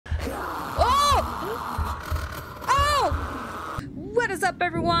What is up,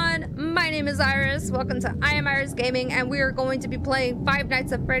 everyone? My name is Iris. Welcome to iamirisgaming, and we are going to be playing Five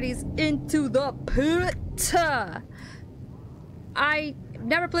Nights at Freddy's Into the Pit. I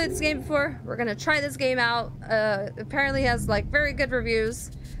never played this game before. We're gonna try this game out. Apparently has like very good reviews,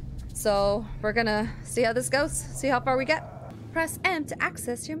 so we're gonna see how this goes, see how far we get. Press M to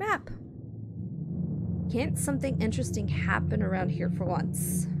access your map. Can't something interesting happen around here for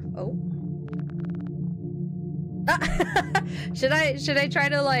once? Oh. Should I try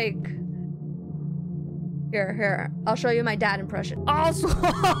to like here I'll show you my dad impression.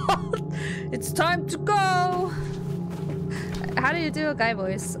 Oswald, it's time to go. How do you do a guy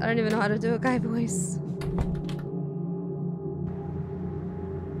voice? I don't even know how to do a guy voice.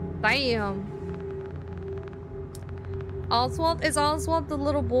 Damn. Oswald, is Oswald the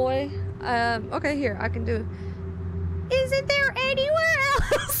little boy? Okay, here I can do. Isn't there anywhere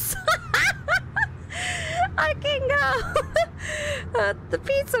else I can go? The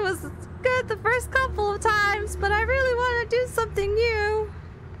pizza was good the first couple of times, but I really want to do something new.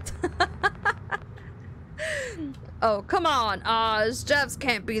 Oh, come on, Oz. Jeff's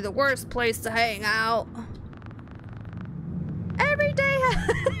can't be the worst place to hang out. Every day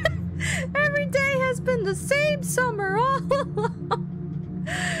has been the same summer all along.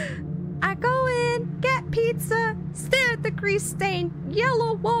 I go in, get pizza, stare at the grease-stained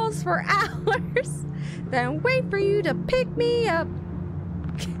yellow walls for hours, then wait for you to pick me up.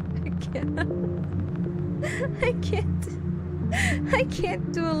 I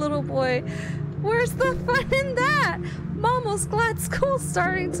can't do a little boy. Where's the fun in that? I'm almost glad school's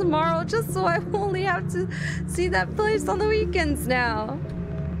starting tomorrow just so I only have to see that place on the weekends now.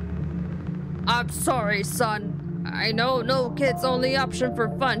 I'm sorry, son. I know no kid's only option for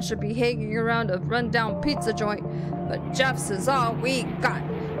fun should be hanging around a rundown pizza joint, but Jeff's is all we got.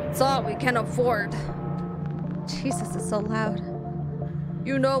 It's all we can afford. Jesus, it's so loud.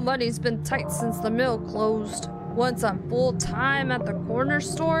 You know money's been tight since the mill closed. Once I'm full-time at the corner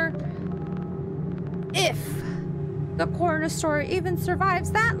store. If the corner store even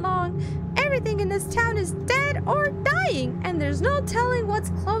survives that long, everything in this town is dead or dying, and there's no telling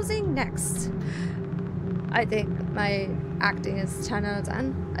what's closing next. I think my acting is 10 out of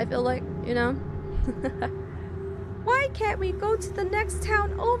 10. I feel like, you know. Why can't we go to the next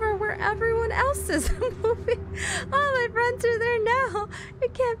town over where everyone else is moving? All my friends are there now.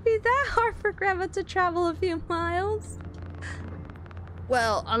 It can't be that hard for Grandma to travel a few miles.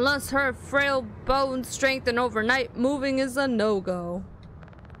 Well, unless her frail bones strengthen overnight, moving is a no-go.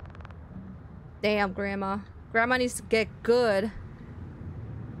 Damn, Grandma. Grandma needs to get good.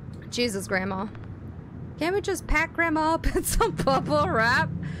 Jesus, Grandma. Can't we just pack Grandma up in some bubble wrap?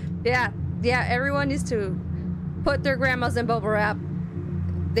 Yeah, everyone needs to put their grandmas in bubble wrap.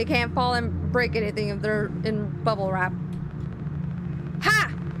 They can't fall and break anything if they're in bubble wrap.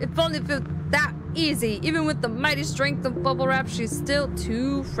 Ha! If only it felt that easy. Even with the mighty strength of bubble wrap, she's still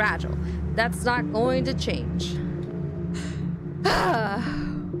too fragile. That's not going to change.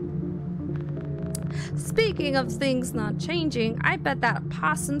 Speaking of things not changing, I bet that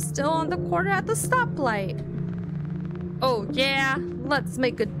possum's still on the corner at the stoplight. Oh yeah? Let's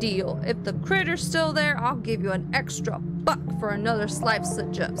make a deal. If the critter's still there, I'll give you an extra $1 for another slice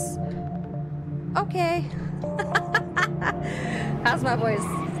of chips. Okay. How's my voice?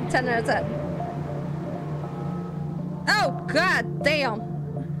 10 out of 10. Oh, god damn.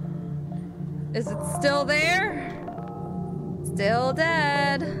 Is it still there? Still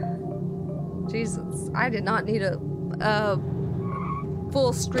dead. Jesus, I did not need a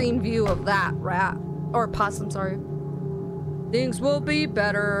full screen view of that rat. Or possum, sorry. Things will be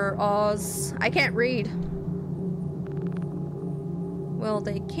better, Oz. I can't read. Well,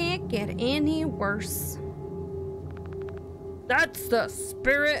 they can't get any worse. That's the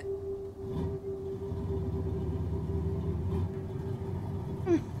spirit.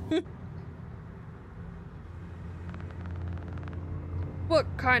 What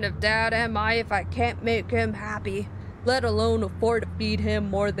kind of dad am I if I can't make him happy, let alone afford to feed him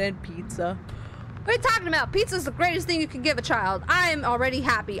more than pizza? What are you talking about? Pizza's the greatest thing you can give a child. I'm already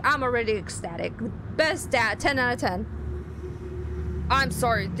happy. I'm already ecstatic. Best dad, 10 out of 10. I'm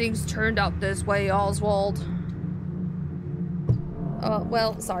sorry things turned out this way, Oswald.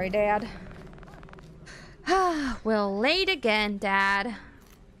 Well, sorry, Dad. Well, late again, Dad.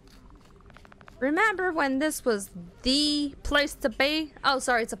 Remember when this was the place to be? Oh,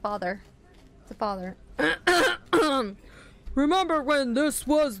 sorry, it's a father. It's a father. Remember when this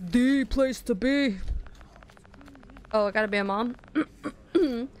was the place to be? Oh, I gotta be a mom?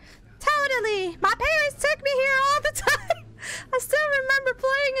 Totally! My parents took me here all the time! I still remember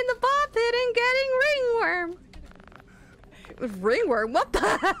playing in the ball pit and getting ringworm. ringworm? What the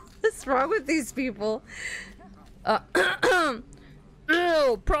hell is wrong with these people?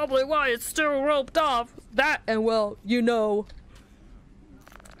 Ew, probably why it's still roped off. That and well, you know.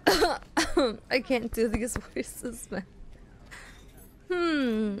 I can't do these voices, man.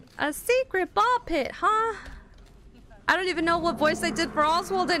 A secret ball pit, huh? I don't even know what voice I did for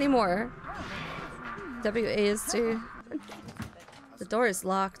Oswald anymore. WASD. The door is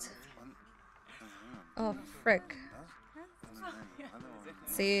locked. Oh, frick.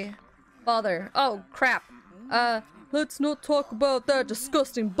 See? Father. Oh, crap. Let's not talk about that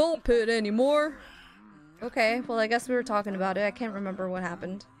disgusting ball pit anymore. Okay, well, I guess we were talking about it. I can't remember what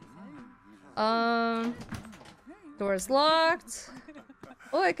happened. Door's locked.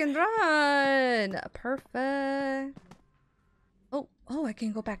 Oh, I can run! Perfect. Oh, I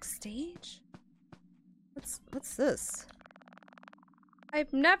can go backstage? What's this?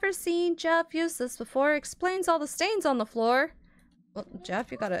 I've never seen Jeff use this before. Explains all the stains on the floor. Well,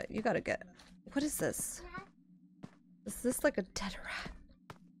 Jeff, you gotta get... What is this? Is this like a dead rat?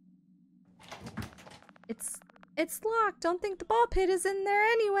 It's locked. Don't think the ball pit is in there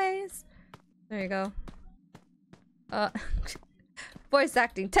anyways. There you go. Voice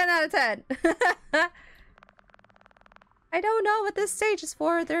acting, 10 out of 10. I don't know what this stage is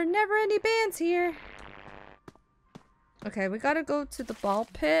for. There are never any bands here. Okay, we gotta go to the ball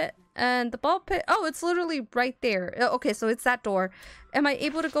pit. And the ball pit... Oh, it's literally right there. Okay, so it's that door. Am I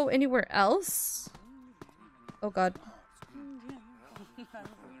able to go anywhere else? Oh, God.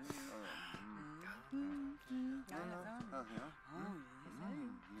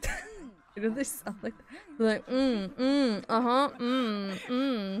 You know, they sound like that. They're like,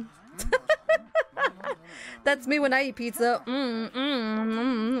 That's me when I eat pizza.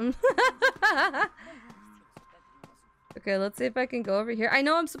 Okay, let's see if I can go over here. I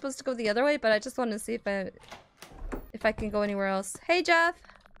know I'm supposed to go the other way, but I just want to see if I can go anywhere else. Hey, Jeff.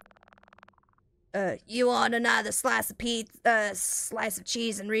 You want another slice of pizza, slice of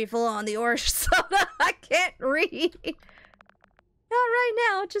cheese and refill on the orange soda? I can't read. Not right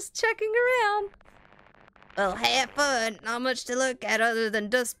now, just checking around. Well, have fun. Not much to look at other than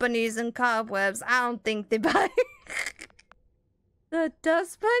dust bunnies and cobwebs. I don't think they buy. The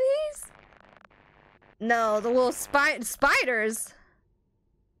dust bunnies? No, the little spiders.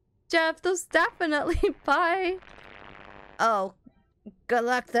 Jeff, those definitely buy. Oh, good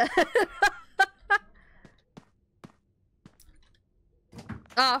luck then.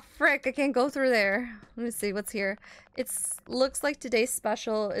 Oh, frick, I can't go through there. Let me see what's here. Looks like today's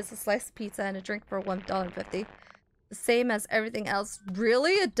special is a slice of pizza and a drink for $1.50. The same as everything else.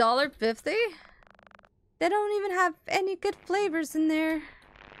 Really? $1.50? They don't even have any good flavors in there.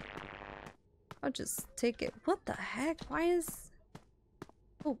 I'll just take it. What the heck? Why is...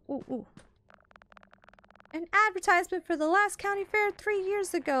 Ooh. An advertisement for the last county fair 3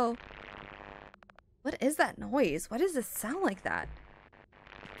 years ago. What is that noise? Why does it sound like that?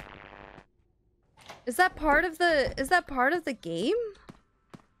 Is that part of the game?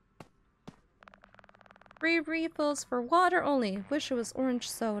 Free refills for water only. Wish it was orange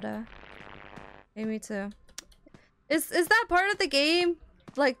soda. Okay, me too. Is that part of the game?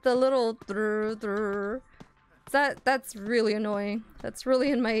 Like the little that's really annoying. That's really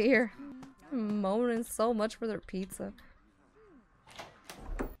in my ear. I'm moaning so much for their pizza.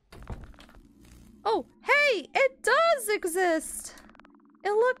 Oh, hey, it does exist.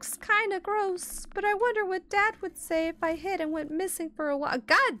 It looks kind of gross, but I wonder what Dad would say if I hid and went missing for a while.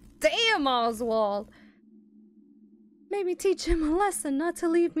 God damn, Oswald! Maybe teach him a lesson not to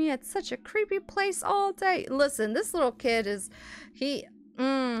leave me at such a creepy place all day. Listen, this little kid is... He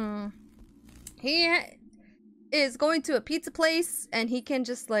is going to a pizza place and he can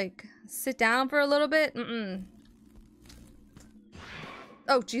just, like, sit down for a little bit.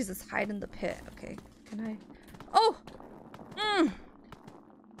 Oh, Jesus, hide in the pit. Okay, can I... Oh!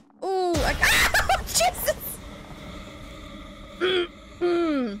 Ooh, oh, Jesus!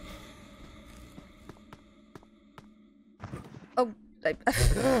 Oh,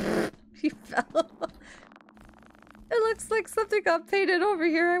 he fell. It looks like something got painted over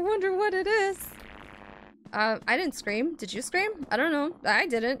here. I wonder what it is. I didn't scream. Did you scream? I don't know. I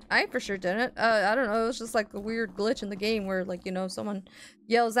didn't. I for sure didn't. I don't know. It was just like a weird glitch in the game where, like, you know, someone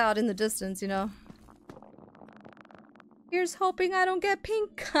yells out in the distance, you know? Here's hoping I don't get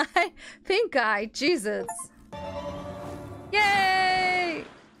pink eye. Pink eye, Jesus. Yay!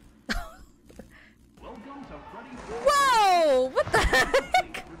 Whoa! What the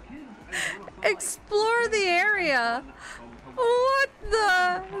heck? Explore the area. What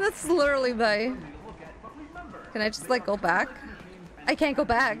the? That's literally my... Can I just, like, go back? I can't go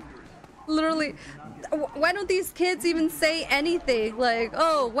back. Literally. Why don't these kids even say anything? Like,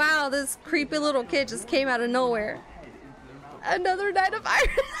 oh, wow, this creepy little kid just came out of nowhere. Another night of iron.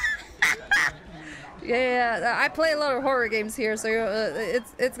 Yeah, I play a lot of horror games here, so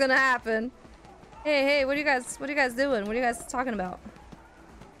it's gonna happen. Hey, what are you guys doing? What are you guys talking about?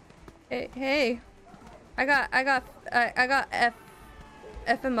 Hey, I got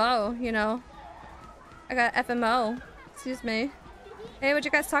FMO, you know. I got FMO. Excuse me. Hey, what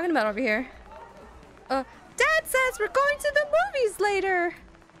you guys talking about over here? Dad says we're going to the movies later.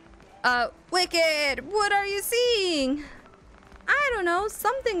 Wicked, what are you seeing? I don't know,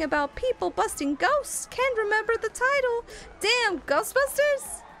 something about people busting ghosts. Can't remember the title. Damn,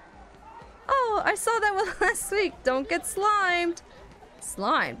 Ghostbusters? Oh, I saw that one last week. Don't get slimed.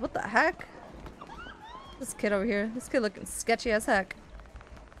 Slimed? What the heck? This kid over here. This kid looking sketchy as heck.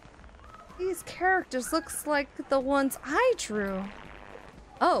 These characters looks like the ones I drew.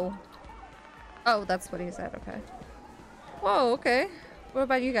 Oh. Oh, that's what he said. Okay. Whoa, okay. What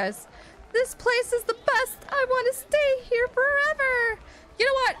about you guys? This place is the best. I want to stay here forever. You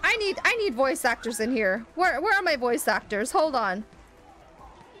know what? I need voice actors in here. Where are my voice actors? Hold on.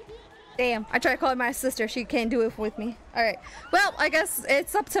 Damn, I tried calling my sister. She can't do it with me. All right. Well, I guess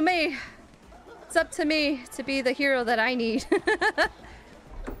it's up to me. It's up to me to be the hero that I need.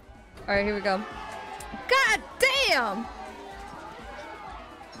 All right, here we go. God damn!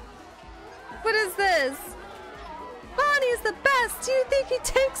 What is this? Bonnie's the best. Do you think he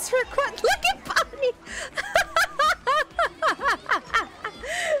takes her quite? Look at Bonnie!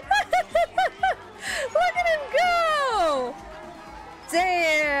 Look at him go!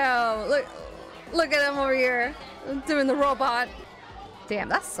 Damn! Look at him over here doing the robot. Damn,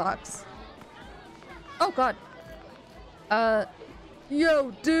 that sucks. Oh god.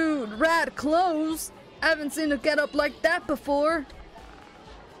 Yo, dude, rad clothes. I haven't seen a get-up like that before.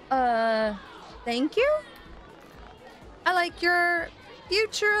 Thank you? I like your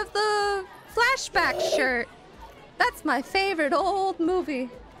Future of the Flashback shirt. That's my favorite old movie.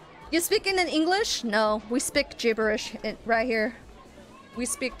 You speaking in English? No, we speak gibberish right here. We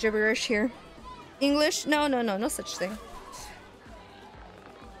speak gibberish here. English? No such thing.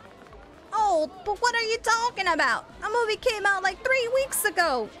 Oh, but what are you talking about? A movie came out like 3 weeks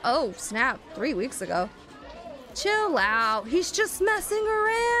ago. Oh, snap. 3 weeks ago. Chill out. He's just messing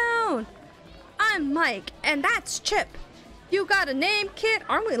around. I'm Mike, and that's Chip. You got a name, kid?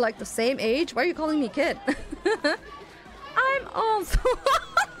 Aren't we like the same age? Why are you calling me kid? I'm Oswald.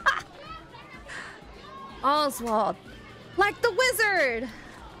 Oswald. Like the wizard.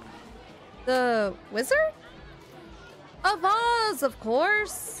 The wizard? Of Oz, of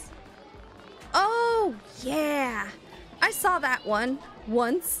course. Oh, yeah. I saw that one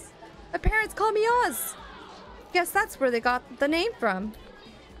once. My parents called me Oz. Guess that's where they got the name from.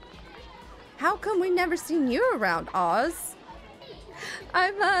 How come we never seen you around, Oz?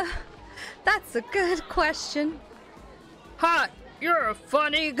 That's a good question. Hot, you're a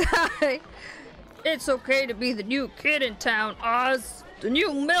funny guy. It's okay to be the new kid in town, Oz. The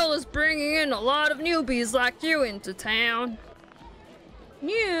new mill is bringing in a lot of newbies like you into town.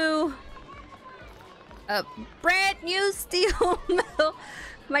 New? A brand new steel mill.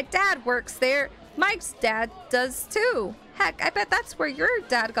 My dad works there. Mike's dad does too. Heck, I bet that's where your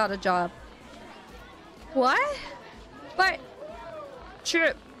dad got a job. What? But...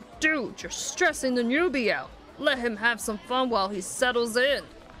 Chip, dude, you're stressing the newbie out. Let him have some fun while he settles in.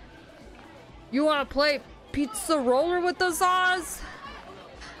 You wanna play pizza roller with us, Oz?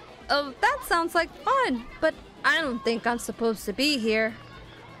 Oh, that sounds like fun, but I don't think I'm supposed to be here.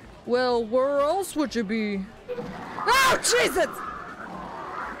 Well, where else would you be? Oh, Jesus!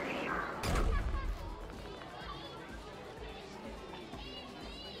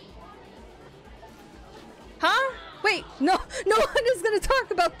 Huh? Wait, no one is gonna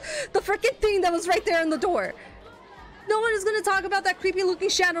talk about the freaking thing that was right there in the door. No one is gonna talk about that creepy looking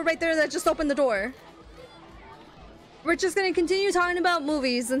shadow right there that just opened the door. We're just gonna continue talking about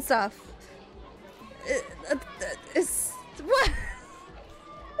movies and stuff. What?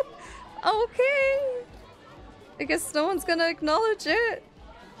 Okay. I guess no one's gonna acknowledge it.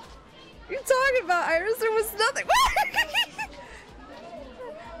 What are you talking about, Iris? There was nothing.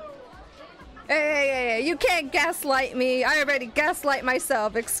 Hey, you can't gaslight me. I already gaslight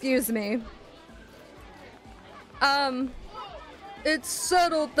myself, excuse me. It's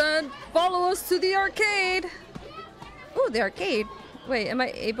settled then. Follow us to the arcade. Oh, the arcade. Wait, am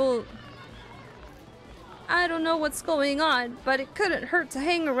I able... I don't know what's going on, but it couldn't hurt to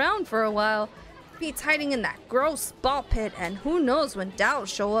hang around for a while. Pete's hiding in that gross ball pit, and who knows when Dow'll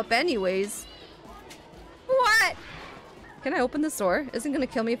show up anyways. What? Can I open this door? Isn't gonna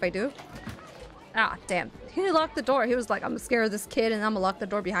kill me if I do? Ah, damn. He locked the door. He was like, I'm scared of this kid and I'm gonna lock the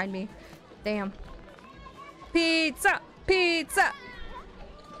door behind me. Damn. Pizza! Pizza!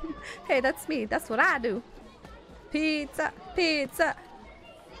 Hey, that's me. That's what I do. Pizza! Pizza!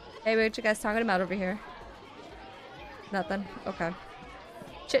 Hey, what you guys talking about over here? Nothing. Okay.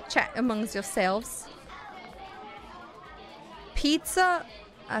 Chit-chat amongst yourselves. Pizza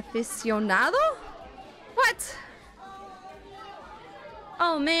aficionado? What?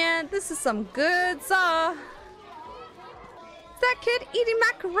 Oh man, this is some good sauce. Is that kid eating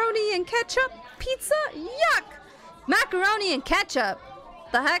macaroni and ketchup pizza? Yuck! Macaroni and ketchup.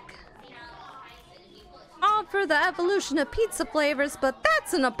 The heck? All for the evolution of pizza flavors, but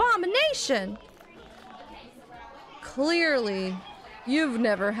that's an abomination. Clearly, you've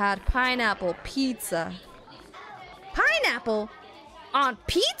never had pineapple pizza. Pineapple? On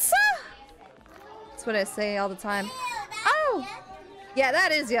pizza? That's what I say all the time. Oh! Yeah,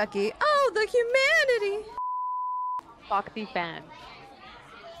 that is yucky. Oh, the humanity! Foxy fan.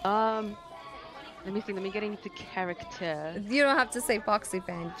 Let me see. Let me get into character. You don't have to say Foxy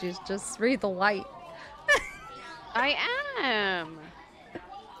fan. Just read the white. I am.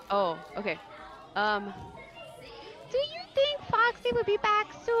 Oh, okay. Do you think Foxy will be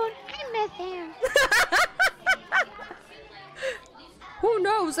back soon? I miss him. Who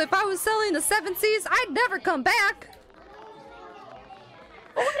knows? If I was selling the 7 Seas, I'd never come back.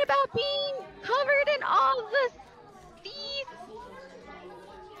 What about being covered in all the seas?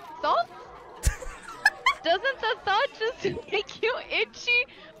 Salt? Doesn't the thought just make you itchy?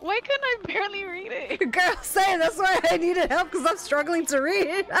 Why couldn't I barely read it? Girl, say that's why I needed help because I'm struggling to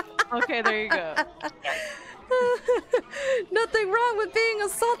read. Okay, there you go. Nothing wrong with being a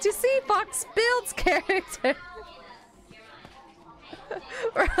salty sea fox builds character.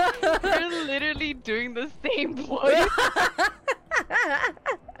 We're literally doing the same voice.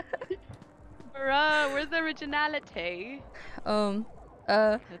 Bruh, where's the originality? A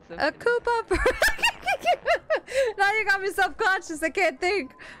That's Koopa. Now you got me self-conscious. I can't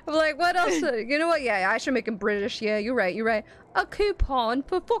think. I'm like, what else? You know what? Yeah, I should make him British. Yeah, you're right. You're right. A coupon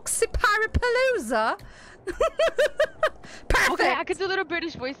for Foxy Parapalooza. Perfect. Okay, I could do little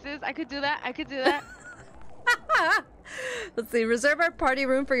British voices. I could do that. I could do that. Let's see. Reserve our party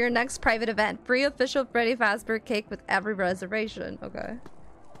room for your next private event. Free official Freddy Fazbear cake with every reservation. Okay.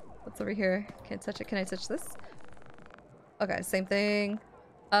 What's over here? Can't touch it. Can I touch this? Okay, same thing.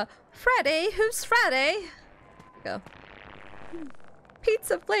 Freddy? Who's Freddy? Go.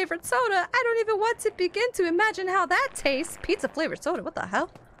 Pizza flavored soda? I don't even want to begin to imagine how that tastes. Pizza flavored soda? What the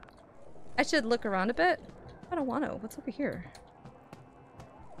hell? I should look around a bit. I don't want to. What's over here?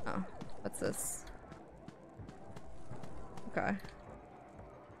 Oh, what's this? Okay.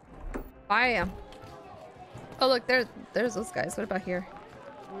 I am. Oh look, there's those guys. What about here?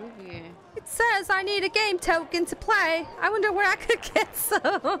 Movie. It says I need a game token to play. I wonder where I could get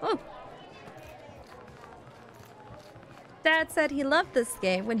some. Dad said he loved this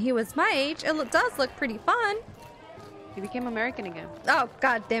game when he was my age. It does look pretty fun. He became American again. Oh,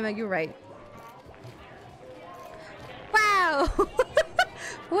 god damn it, you're right. Wow!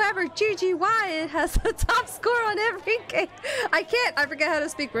 Whoever GGY has the top score on every game. I forget how to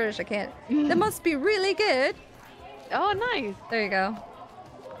speak British. I can't. That must be really good. Oh, nice. There you go.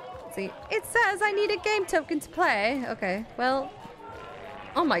 Let's see. It says I need a game token to play. Okay, well.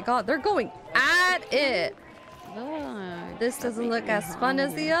 Oh my god, they're going at it. Look, This doesn't look as fun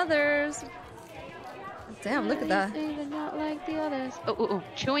as the others. Damn, look at that. Not like the others. Oh,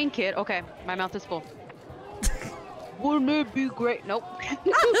 chewing kid. Okay, my mouth is full. Wouldn't it be great? Nope.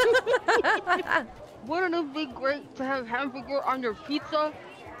 Wouldn't it be great to have hamburger on your pizza?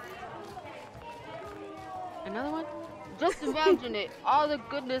 Another one? Just imagine it. All the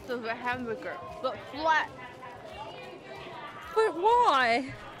goodness of a hamburger, but flat. But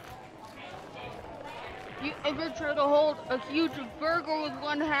why? You ever try to hold a huge burger with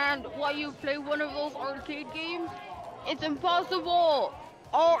one hand while you play one of those arcade games? It's impossible.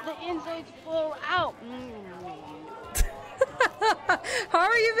 All the insides fall out. How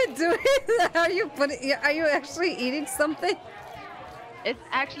are you even doing that? Are you actually eating something? It's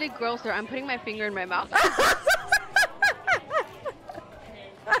actually grosser. I'm putting my finger in my mouth.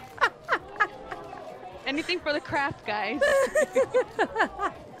 Anything for the craft, guys.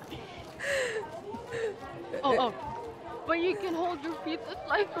 oh. But you can hold your pizza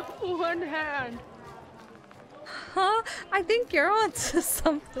slice with one hand. Huh? I think you're onto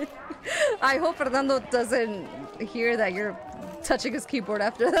something. I hope Fernando doesn't hear that you're touching his keyboard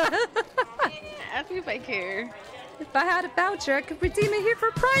after that. Ask me if I care. If I had a voucher, I could redeem it here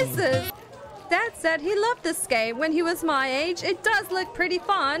for prizes. Dad said he loved this game when he was my age. It does look pretty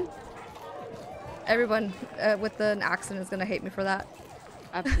fun. Everyone with an accent is gonna hate me for that.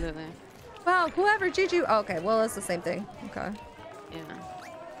 Absolutely. Wow, whoever Juju. Oh, okay, well it's the same thing. Okay. Yeah.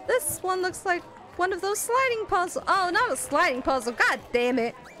 This one looks like one of those sliding puzzles. Oh, not a sliding puzzle. God damn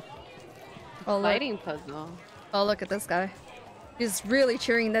it. Oh, look. Lighting puzzle. Oh, look at this guy. He's really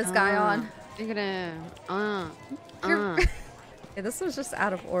cheering this guy on. You're gonna. Okay, this was just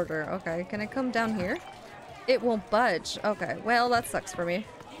out of order. Okay, can I come down here? It won't budge. Okay, well, that sucks for me.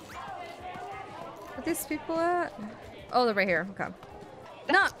 Where are these people at? Oh, they're right here. Okay.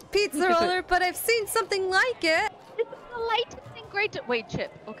 Not pizza roller, but I've seen something like it. This is the latest and greatest. Wait,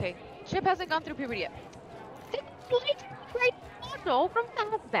 Chip. Okay. Chip hasn't gone through puberty yet. This is the latest and greatest model from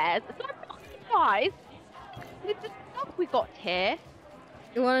Fazbear's. So I'm not surprised with the stuff we got here.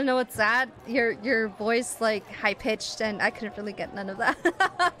 You want to know what's sad? Your voice like high pitched, and I couldn't really get none of that.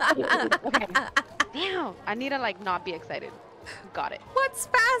 Okay. Damn. I need to like not be excited. Got it. What's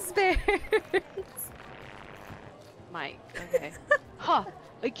Fazbear's? Mike. Okay. Huh.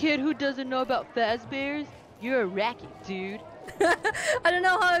 A kid who doesn't know about Fazbear's? You're a racket, dude. I don't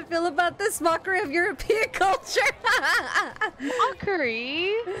know how I feel about this mockery of European culture.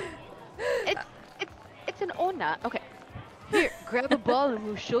 Mockery? It's an honor. Okay. Here, grab a ball and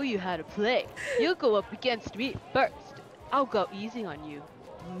we'll show you how to play. You'll go up against me first. I'll go easy on you.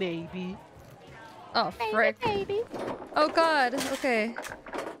 Maybe. Oh, frick. Maybe. Oh god, okay.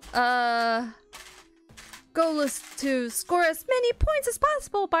 Goal is to score as many points as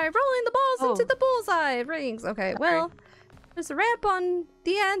possible by rolling the balls into the bullseye rings. Okay, well, there's a ramp on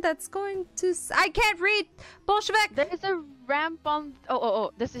the end that's going to... I can't read, Bolshevik! There's a ramp on...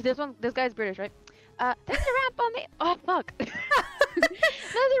 Oh. This guy's British, right? There's a ramp on the... Oh, fuck. There's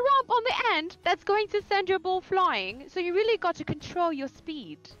a ramp on the end that's going to send your ball flying, so you really got to control your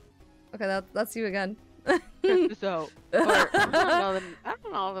speed. Okay, that's you again. So, I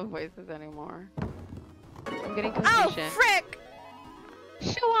don't know the voices anymore. I'm getting confusion. Oh, frick!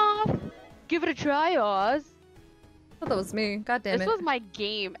 Show off! Give it a try, Oz. I thought that was me. God damn it. This was my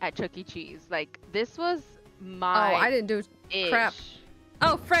game at Chuck E. Cheese. Like, this was my... Oh, I didn't do crap.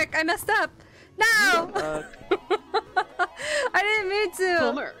 Oh, frick! I messed up! No! I didn't mean to!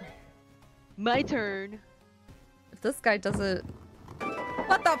 Bummer. My turn. If this guy doesn't...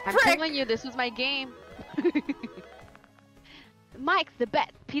 What the frick? I'm telling you, this was my game. Mike's the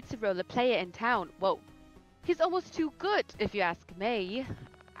best pizza roller player in town. Whoa. He's almost too good, if you ask me.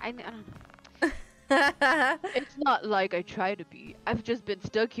 I don't know. It's not like I try to be. I've just been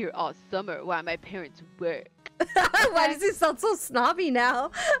stuck here all summer while my parents work. Why does he sound so snobby now?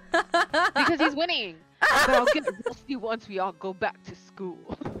 Because he's winning. But I'll get rusty once we all go back to school.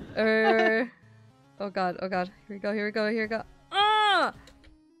 Oh god, oh god. Here we go.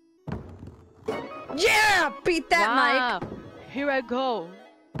 Yeah! Beat that, Mike! Here I go.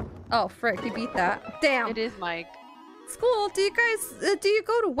 Oh, frick, you beat that. Damn. It is Mike. School, do you guys, do you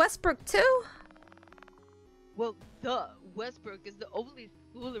go to Westbrook too? Well, Westbrook is the only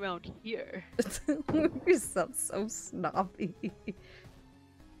school around here. You sound so snobby.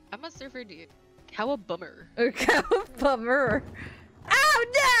 I'm a surfer dude. How a bummer. Okay, bummer. Oh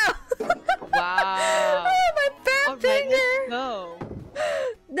no! Wow. Oh, my bad finger! No.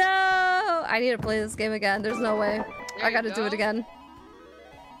 No! I need to play this game again. There's no way. I gotta do it again.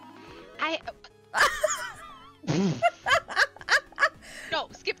 No,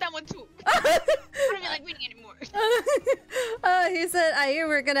 skip that one too. I don't feel like reading anymore. He said, I hear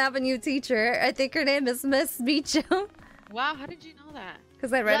we're gonna have a new teacher. I think her name is Miss Beecham. Wow, how did you know that?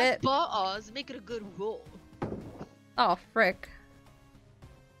 Because I read it. Let's make it a good roll. Oh, frick.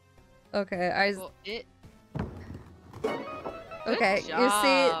 Okay, Okay, you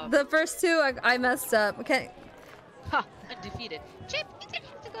see, the first two I messed up. Okay. Ha! Undefeated. Chip, you didn't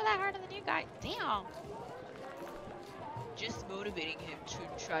have to go that hard on the new guy. Damn. Just motivating him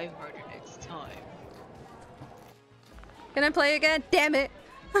to try harder next time. Can I play again? Damn it.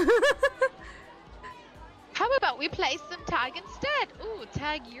 How about we play some tag instead? Ooh,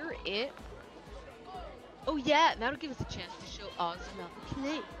 tag, you're it. Oh yeah, that'll give us a chance to show Oz around the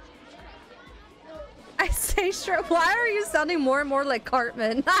place. I say sure. Why are you sounding more and more like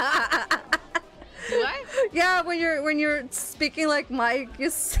Cartman? Do I? Yeah, when you're speaking like Mike,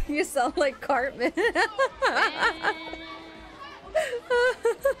 you sound like Cartman.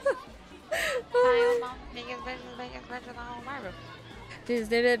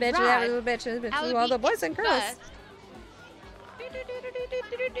 All the boys and girls.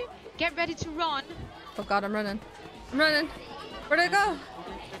 Get ready to run. Oh god, I'm running. Where'd I go?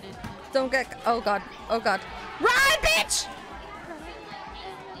 Don't get. Oh god. Run, bitch!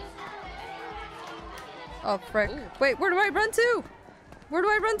 Oh frick. Ooh. Wait, where do I run to?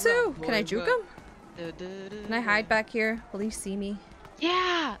 Can I juke him? Can I hide back here? Will you see me?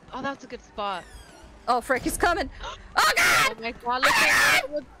 Yeah! Oh, that's a good spot. Oh, frick, he's coming! Oh, God! Oh my god, look at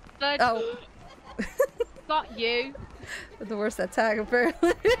that! Oh. Not you. The worst attack,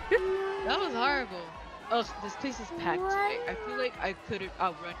 apparently. That was horrible. Oh, this place is packed today. I feel like I couldn't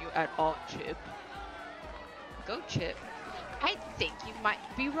outrun you at all, Chip. Go, Chip. I think you might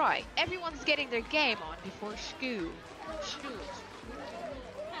be right. Everyone's getting their game on before school.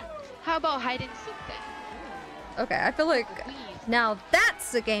 How about hide and seek then? Okay, I feel like now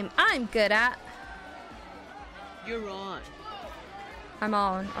that's the game I'm good at. You're on. I'm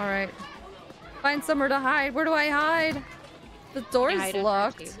on. All right. Find somewhere to hide. Where do I hide? The door is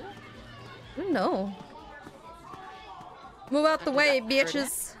locked. No. Move out the way,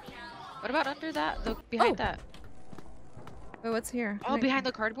 bitches. What about under that? Look behind that. Wait, what's here? Oh, behind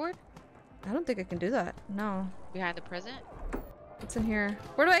the cardboard? I don't think I can do that. No. Behind the present? What's in here?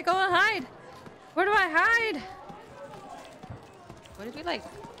 Where do I go and hide? Where do I hide? What if we like?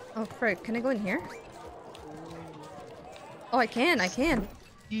 Oh, frick. Can I go in here? Oh, I can. I can.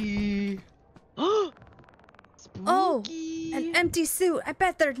 Oh, an empty suit. I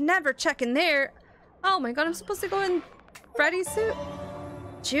bet they're never checking there. Oh my god, I'm supposed to go in Freddy's suit?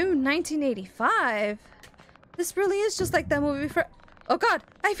 June 1985? This really is just like that movie for— Oh god,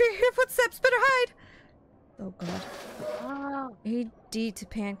 I hear footsteps. Better hide. Oh god. Oh. AD to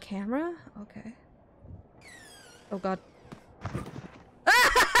pan camera? Okay. Oh god.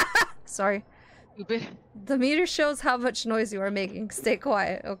 Sorry. Stupid. The meter shows how much noise you are making. Stay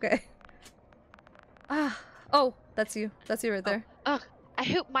quiet, okay? Ah. Oh, that's you. That's you right there. Ugh, I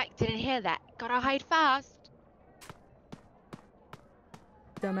hope Mike didn't hear that. Gotta hide fast.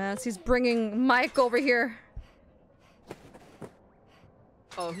 Dumbass. He's bringing Mike over here.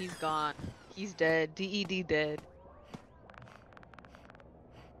 Oh, he's gone. He's dead. DED dead.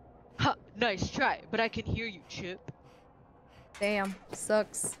 Ha! Nice try, but I can hear you, Chip. Damn.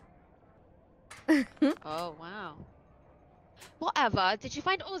 Sucks. Oh, wow. Whatever. Did you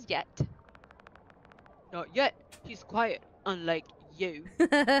find Oz yet? Not yet. He's quiet, unlike you.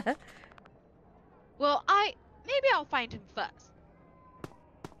 Well, maybe I'll find him first.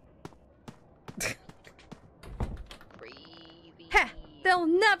 Crazy. Heh, they'll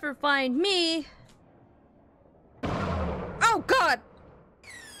never find me. Oh god.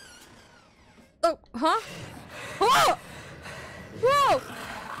 Oh, huh? Whoa! Whoa!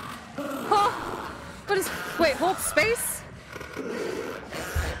 Huh? What is— Wait, hold space?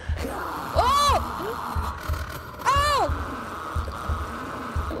 Oh! Oh!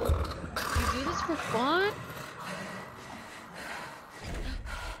 You do this for fun?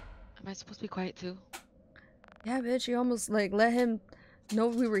 Am I supposed to be quiet too? Yeah, bitch, you almost like let him know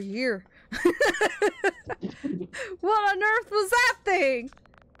we were here. What on earth was that thing?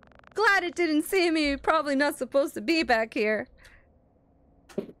 Glad it didn't see me. Probably not supposed to be back here.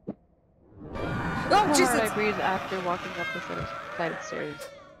 Oh, Jesus! I breathe after walking up the side of stairs.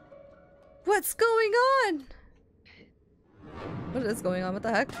 What's going on? What is going on? What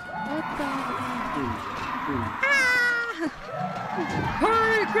the heck? Ah!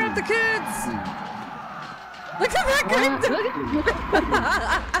 Hurry, grab the kids! Look at that kid!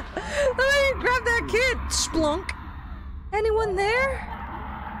 Hurry, grab that kid! Splunk! Anyone there?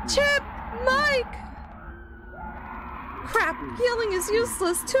 Chip! Mike! Crap, yelling is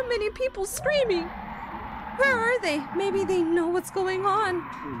useless. Too many people screaming. Where are they? Maybe they know what's going on.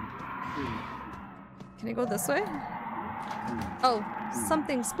 Can I go this way? Oh,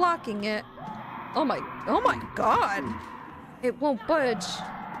 something's blocking it. Oh my god. It won't budge.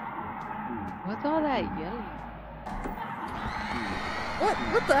 What's all that yelling?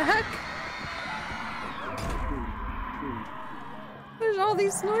 What the heck? There's all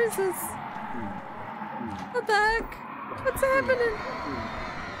these noises. What the heck? What's happening?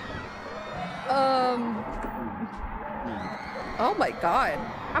 Oh my god.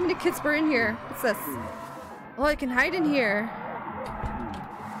 How many kids were in here? What's this? Oh, I can hide in here.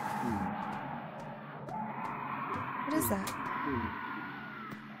 What is that?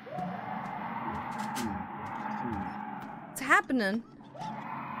 What's happening?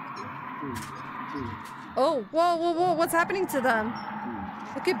 Oh, whoa. What's happening to them?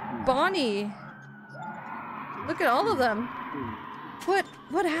 Look at Bonnie. Look at all of them.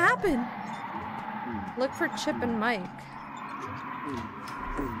 What happened? Look for Chip and Mike.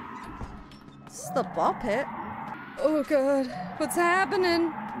 This is the ball pit. Oh god, what's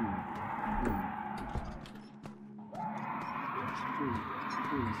happening?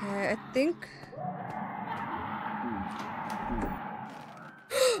 Okay, I think...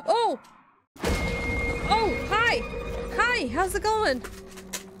 Oh! Oh, hi! Hi, how's it going?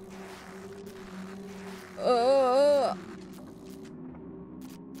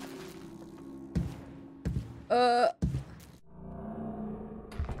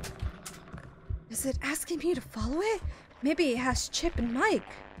 Is it asking me to follow it? Maybe it has Chip and Mike.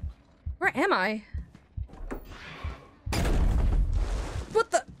 Where am I?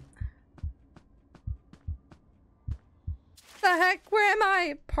 What the heck? Where am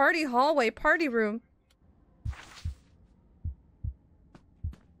I? Party hallway, party room.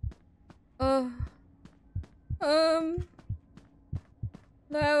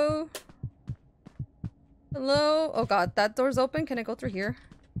 Hello? Hello? Oh god, that door's open. Can I go through here?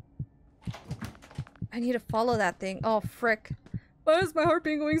 I need to follow that thing. Oh, frick. Why is my heart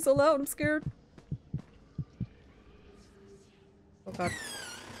being going so loud? I'm scared. Oh god.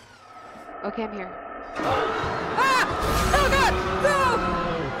 Okay, I'm here. Ah! Oh god! No!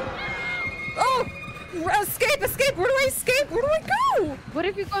 Oh! Escape! Escape! Where do I escape? Where do I go? What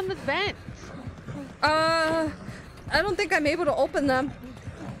if you go on the vent? I don't think I'm able to open them.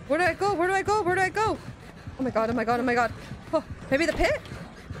 Where do I go? Where do I go? Where do I go? Oh my god, oh my god, oh my god. Oh, maybe the pit?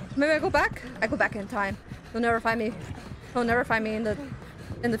 Maybe I go back? I go back in time. They'll never find me. They'll never find me in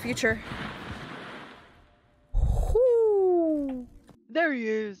the future. Ooh. There he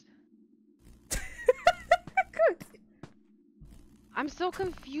is. Good. I'm so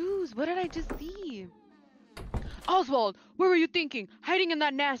confused. What did I just see? Oswald, what were you thinking? Hiding in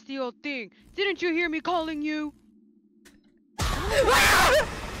that nasty old thing. Didn't you hear me calling you? Dad!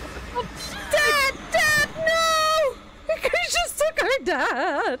 Dad, no! He just took our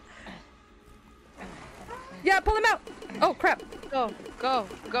dad. Yeah, pull him out. Oh, crap. Go, go,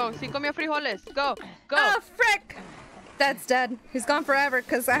 go. Si comía frijoles. Go, go. Oh, frick! Dad's dead. He's gone forever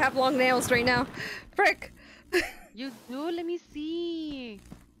because I have long nails right now. Frick. You do? Let me see.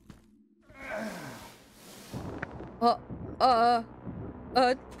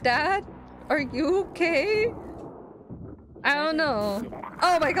 Dad? Are you okay? I don't know.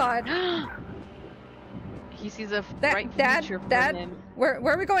 Oh my god. He sees a bright future for Dad, him. where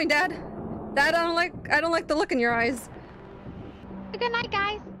are we going, Dad? Dad, I don't like the look in your eyes. Good night,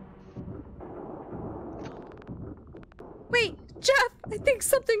 guys. Wait, Jeff, I think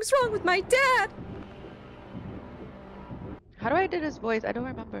something's wrong with my dad. How do I do his voice? I don't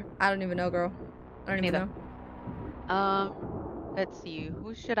remember. I don't even know, girl. I don't even know. Let's see.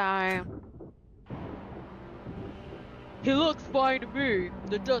 Who should I? He looks fine to me.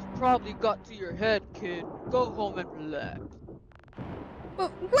 The dust probably got to your head, kid. Go home and relax.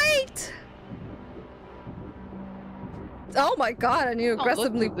 But wait! Oh my god, and he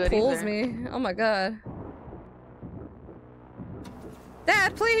aggressively pulls me. Oh my god.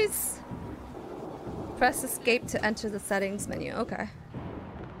 Dad, please! Press escape to enter the settings menu. Okay.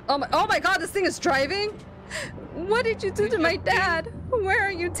 Oh my god, this thing is driving? What did you do to my dad? Where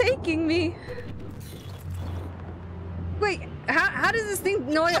are you taking me? Wait, how does this thing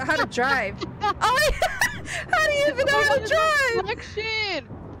know how to drive? Oh, how do you even know how to drive? Reflection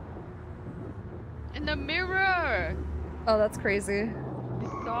in the mirror. Oh, that's crazy. You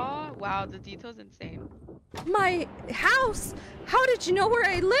saw? Wow, the detail's insane. My house? How did you know where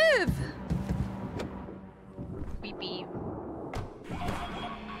I live? Beep beep.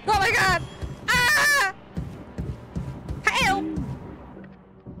 Oh my god! Ah! Help!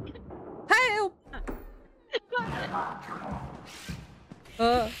 Help!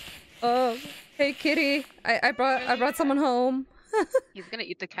 Hey kitty, I brought someone home. He's gonna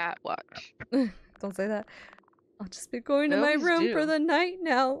eat the cat. Watch. Don't say that. I'll just be going to my room for the night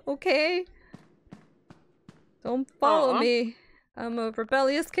now, okay? Don't follow me. I'm a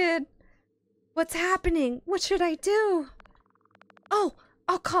rebellious kid. What's happening? What should I do? Oh,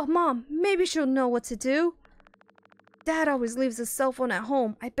 I'll call Mom. Maybe she'll know what to do. Dad always leaves his cell phone at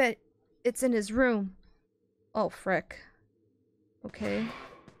home. I bet it's in his room. Oh, frick. Okay.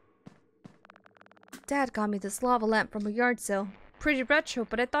 Dad got me this lava lamp from a yard sale. Pretty retro,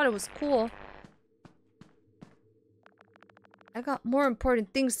 but I thought it was cool. I got more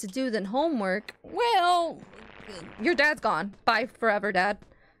important things to do than homework. Well, your dad's gone. Bye forever, Dad.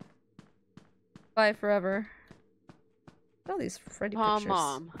 Bye forever. All these Freddy pictures.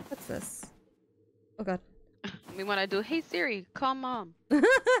 Mom. What's this? Oh god. We want to do, hey Siri, call Mom.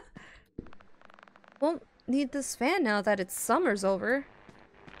 Won't need this fan now that it's summer's over.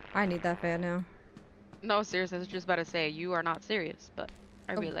 I need that fan now. No, seriously, I was just about to say, you are not serious, but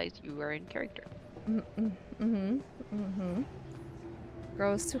I realized you were in character.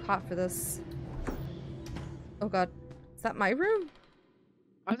 Girl, it's too hot for this. Oh god. Is that my room?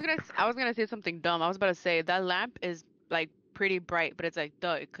 I was gonna say something dumb. I was about to say that lamp is like pretty bright, but it's like,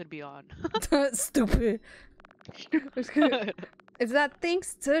 duh, it could be on. Stupid. If that thing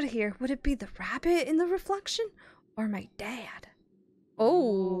stood here, would it be the rabbit in the reflection or my dad?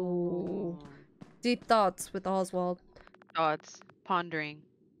 Oh. Deep thoughts with Oswald. Thoughts. Pondering.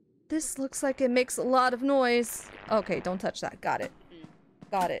 This looks like it makes a lot of noise. Okay, don't touch that. Got it.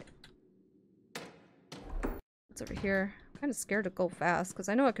 Got it. It's over here. I'm kind of scared to go fast because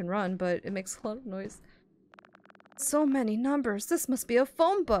I know I can run, but it makes a lot of noise. So many numbers. This must be a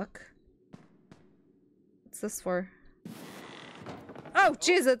phone book. What's this for? Oh,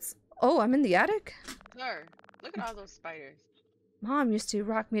 jeez, it's... Oh, I'm in the attic? Sir, look at all those spiders. Mom used to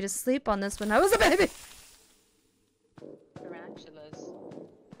rock me to sleep on this when I was a baby. Tarantulas.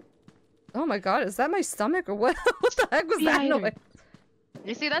 Oh my god, is that my stomach or what? What the heck was that noise?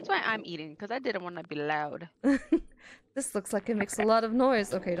 You see, that's why I'm eating, because I didn't want to be loud. This looks like it makes a lot of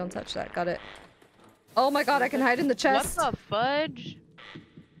noise. Okay, don't touch that. Got it. Oh my god, I can hide in the chest. What the fudge?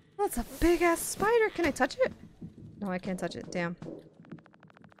 That's a big-ass spider. Can I touch it? No, I can't touch it. Damn.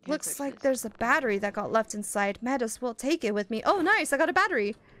 Looks like there's a battery that got left inside. Might as well take it with me. Oh, nice. I got a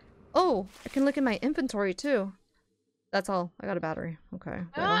battery. Oh, I can look in my inventory, too. That's all. I got a battery. Okay.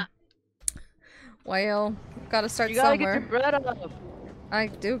 Ah! Well, gotta start You gotta somewhere. get your bread up. I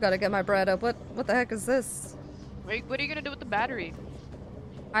do gotta get my bread up. What the heck is this? What are you gonna do with the battery?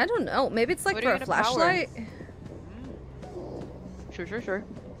 I don't know. Maybe it's like What for are a you gonna power? flashlight? Sure.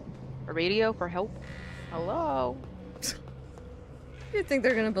 A radio for help? Hello? You think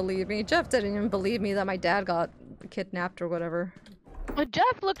they're gonna believe me? Jeff didn't even believe me that my dad got kidnapped or whatever. But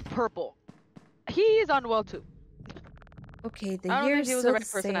Jeff looked purple. He's unwell too. Okay, the I don't year's think he was still the the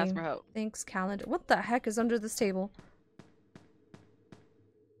right person to ask same. for help. Thanks, calendar. What the heck is under this table?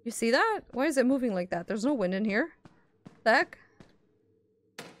 You see that? Why is it moving like that? There's no wind in here. The heck?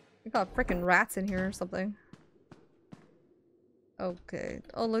 We got freaking rats in here or something. Okay.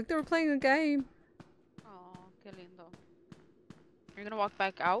 Oh, look, they were playing a game. Oh, qué lindo. You're gonna walk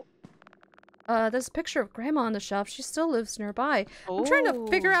back out? There's a picture of Grandma on the shelf. She still lives nearby. I'm trying to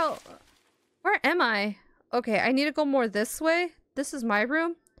figure out... Where am I? Okay, I need to go more this way. This is my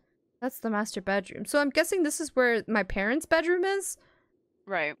room. That's the master bedroom. So I'm guessing this is where my parents' bedroom is?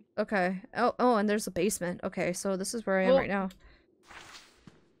 Right. Okay. Oh, and there's a basement. Okay, so this is where I am right now.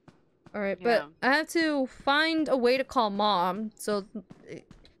 Alright, but I have to find a way to call Mom. So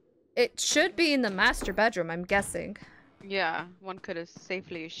it should be in the master bedroom, I'm guessing. Yeah, one could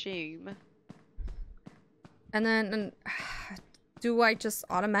safely assume. And then, do I just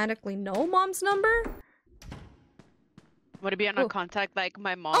automatically know Mom's number? Would it be on a contact like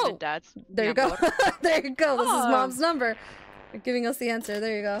my mom and dad's? There you go. There you go. This is Mom's number. You're giving us the answer.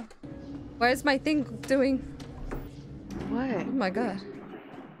 There you go. Why is my thing doing... What? Oh my god.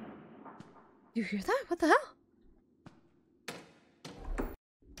 You hear that? What the hell?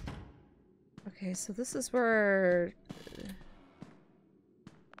 Okay, so this is where...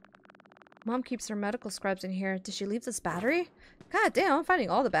 Mom keeps her medical scribes in here. Did she leave this battery? God damn, I'm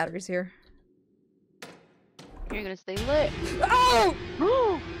finding all the batteries here. You're gonna stay lit.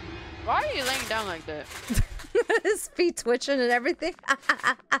 Oh! Why are you laying down like that? His feet twitching and everything.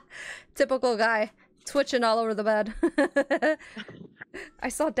 Typical guy. Twitching all over the bed. I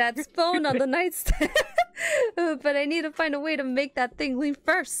saw Dad's phone on the nightstand. But I need to find a way to make that thing leave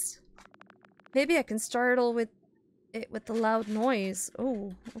first. Maybe I can startle with it with the loud noise.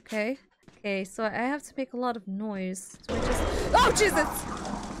 Oh, okay. Okay, so I have to make a lot of noise. So I just... Oh, Jesus!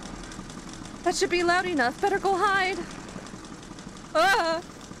 That should be loud enough. Better go hide. Ah!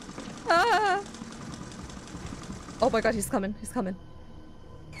 Ah! Oh my god, he's coming. He's coming.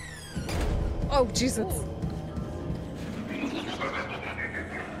 Oh, Jesus.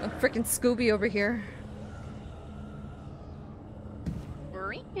 A freaking Scooby over here.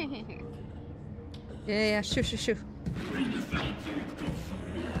 Yeah, shoo, shoo, shoo.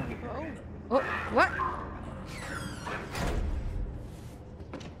 Oh, what?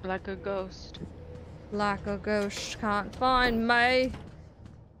 Like a ghost. Like a ghost can't find me.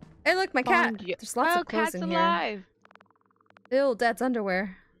 Hey, look, my cat. There's lots of clothes in here. Alive. Ew, Dad's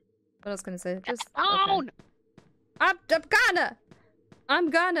underwear. What else can I say? Just down. Okay. I'm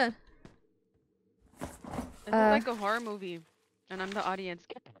gonna. This is like a horror movie, and I'm the audience.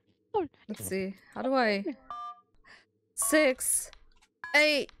 Get down. Let's see. How do I? 6,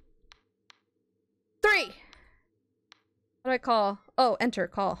 8, 3. How do I call? Oh, enter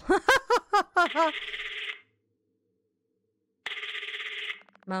call.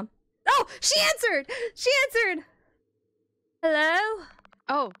 Mom. Oh, she answered. She answered. Hello.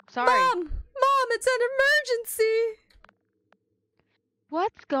 Oh, sorry. Mom, it's an emergency.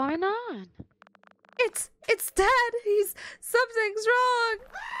 What's going on? It's Dad. Something's wrong.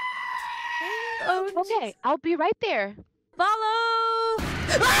 Oh, Okay, I'll be right there. Follow!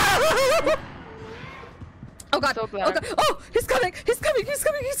 Oh god! So Oh glad. god! Oh! He's coming! He's coming! He's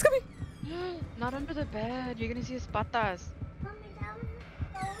coming! He's coming! Not under the bed. You're gonna see his patas.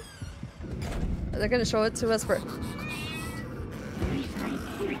 They're gonna show it to us for.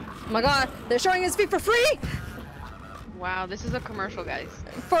 Oh my god! They're showing his feet for free! Wow, this is a commercial, guys.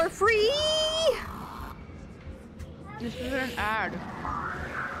 For free! This is an ad.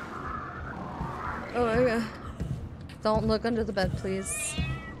 Oh my god. Don't look under the bed, please.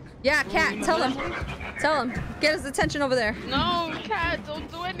 Yeah, cat, tell him. Tell him. Get his attention over there. No, cat, don't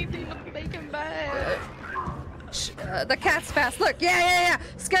do anything to make him bad. The cat's fast. Look. Yeah.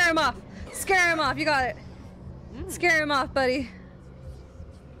 Scare him off. Scare him off. You got it. Scare him off, buddy.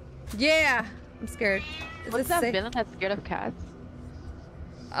 Yeah. I'm scared. What's that villain that's scared of cats?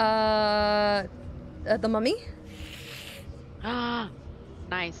 The mummy? Ah,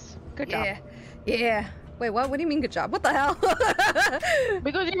 nice. Good job. Yeah. Wait, what? What do you mean good job? What the hell?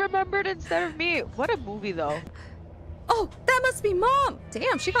 Because you remembered instead of me. What a movie, though. Oh, that must be Mom.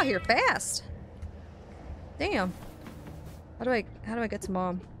 Damn, she got here fast. Damn. How do I get to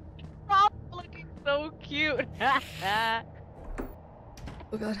Mom? Stop looking so cute. Oh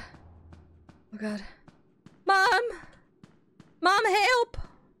god. Oh god. Mom! Mom, help!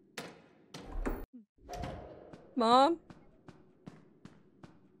 Mom?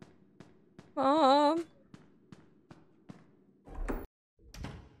 Mom?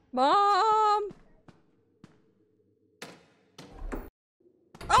 Mom!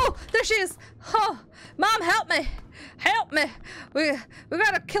 Oh, there she is! Oh, Mom, help me! Help me! We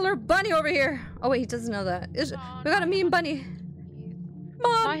got a killer bunny over here. Oh wait, he doesn't know that. We got a mean bunny.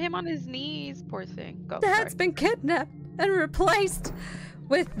 Mom! Not him on his knees, poor thing. Go. Dad's been kidnapped and replaced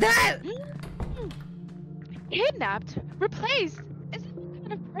with that! Kidnapped? Replaced? Is it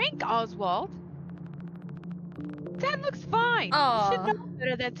kind of prank, Oswald? Dad looks fine. Aw. You should know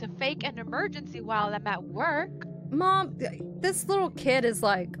better than to fake an emergency while I'm at work. Mom, this little kid is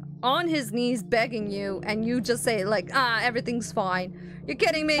like on his knees begging you, and you just say like, everything's fine. You're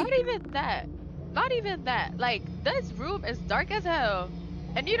kidding me? Not even that. Not even that. Like, this room is dark as hell.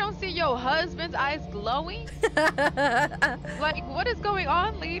 And you don't see your husband's eyes glowing? Like, what is going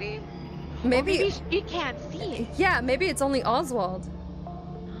on, lady? Maybe she can't see it. yeah, maybe it's only Oswald.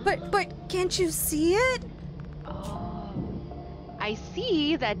 But can't you see it? Oh, I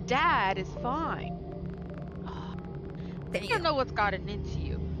see that Dad is fine. I don't know what's gotten into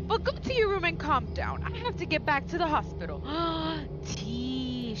you, but go to your room and calm down. I have to get back to the hospital.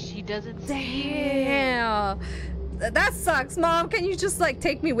 T, she doesn't see it. Damn. That sucks, Mom. Can you just like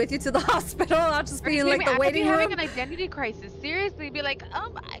take me with you to the hospital? I'll just be in like the waiting room. I could be having an identity crisis. Seriously, be like,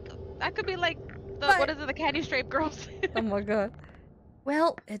 I could be like the what is it, the candy stripe girls? Oh my god.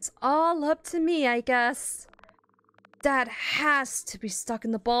 Well, it's all up to me, I guess. Dad has to be stuck in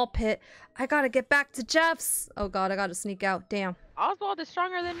the ball pit. I gotta get back to Jeff's. Oh god, I gotta sneak out. Damn. Oswald is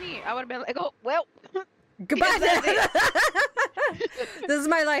stronger than me. I would have been like, oh well. Goodbye, Dad. This is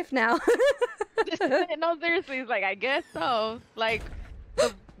my life now. No, seriously, it's like, I guess so. Like,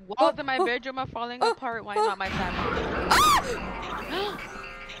 the walls in my bedroom are falling apart. Why not my family?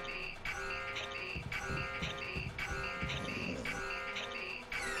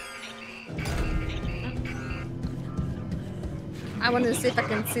 I wanted to see if I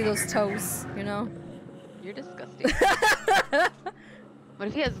can see those toes, you know? You're disgusting. What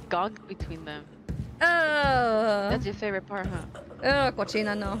if he has gogs between them? That's your favorite part, huh? Oh,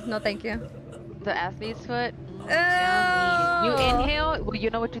 cochina, no. No, thank you. The athlete's foot? Yummy. You inhale, well, you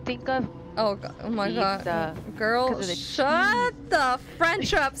know what you think of? Oh, God. Oh my god. Girl, shut the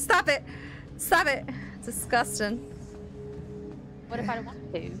French up. Stop it. Stop it. It's disgusting. What if I don't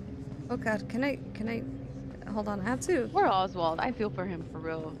want to? Oh god, can I... Hold on, I have to... Poor Oswald. I feel for him, for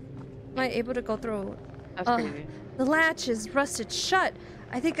real. Am I able to go through... That's crazy. The latch is rusted shut.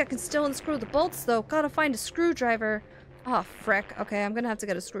 I think I can still unscrew the bolts, though. Gotta find a screwdriver. Oh, frick. Okay, I'm gonna have to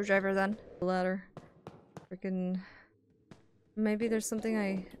get a screwdriver, then. The ladder. Freaking... Maybe there's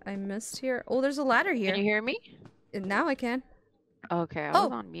something I missed here. Oh, there's a ladder here. Can you hear me? Now I can. Okay, I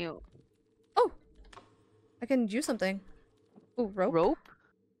was on mute. Oh! I can do something. Oh, rope? Rope?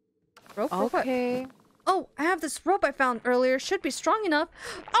 Rope? Okay. What? Oh, I have this rope I found earlier. Should be strong enough.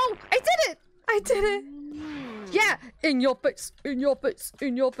 Oh, I did it! I did it! Yeah! In your face! In your face!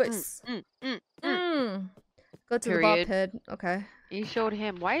 In your face! Go to the ball pit. Okay. You showed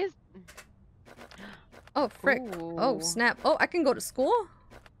him. Why is... Oh, frick. Ooh. Oh, snap. Oh, I can go to school?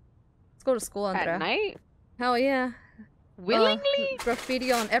 Let's go to school, Andrea. At night? Hell yeah. Willingly?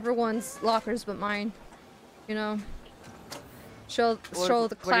 Graffiti on everyone's lockers but mine. You know? Show the What are you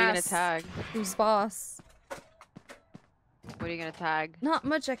gonna class tag? who's boss. What are you gonna tag? Not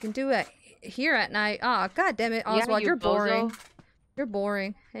much I can do here at night. Ah, oh, god damn it, Yeah, Oswald, you you're boring. bozo. You're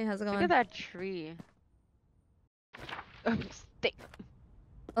boring. Hey, how's it going? Look at that tree. Stick.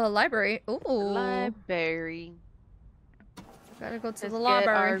 Library. Ooh. Library. Gotta go to Let's the get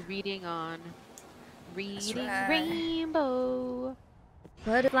library. our reading on. Reading right. rainbow.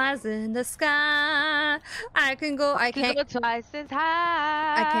 Butterflies in the sky. I can go. I can't go twice as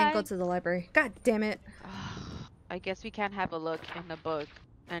high. I can't go to the library. God damn it. I guess we can have a look in the book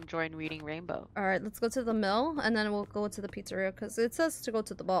and join reading rainbow. All right, let's go to the mill and then we'll go to the pizzeria because it says to go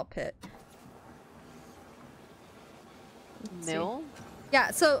to the ball pit. Mill? Yeah,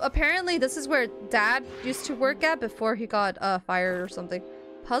 so apparently this is where Dad used to work at before he got fired or something.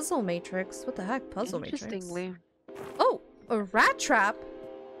 Puzzle matrix? What the heck? Puzzle matrix? Interestingly. Oh, a rat trap?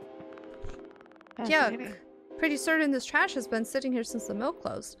 Fascinating. Yuck. Pretty certain this trash has been sitting here since the mill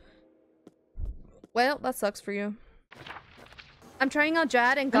closed. Well, that sucks for you. I'm trying out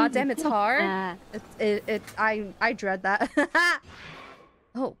Jad and goddamn it's hard. I dread that.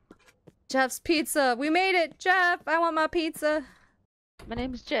 Oh. Jeff's pizza. We made it, Jeff. I want my pizza. My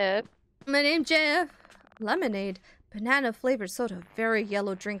name's Jeff. My name's Jeff. Lemonade. Banana flavored soda. Very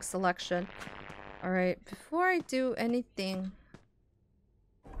yellow drink selection. Alright, before I do anything...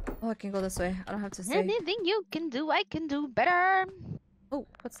 Oh, I can go this way. I don't have to say... Anything you can do, I can do better. Oh,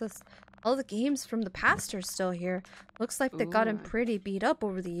 what's this? All the games from the past are still here. Looks like they've gotten pretty beat up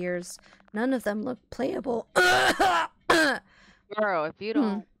over the years. None of them look playable. Girl, if you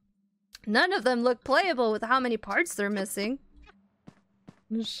don't... None of them look playable with how many parts they're missing.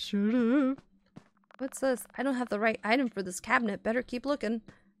 Shut up. What's this? I don't have the right item for this cabinet. Better keep looking.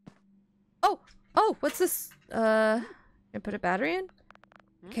 Oh! Oh! What's this? Can I put a battery in?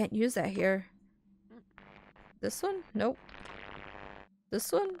 Can't use that here. This one? Nope.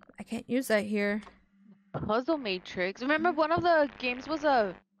 This one? I can't use that here. Puzzle matrix. Remember one of the games was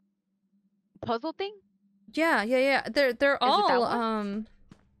a puzzle thing? Yeah. They're all,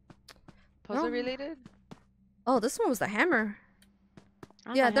 puzzle related? Oh, this one was the hammer.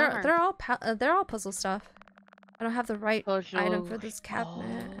 Oh, Yeah, the hammer. they're all puzzle stuff. I don't have the right item for this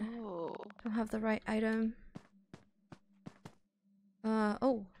cabinet. Oh. Don't have the right item.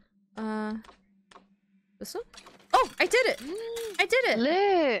 This one? Oh, I did it! I did it!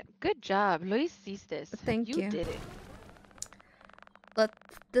 Lit! Good job. Luis sees this. Thank you. You did it.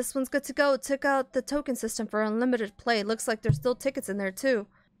 This one's good to go. Took out the token system for unlimited play. Looks like there's still tickets in there too.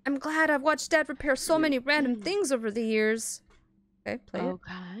 I'm glad I've watched Dad repair so many random things over the years. Okay, play it.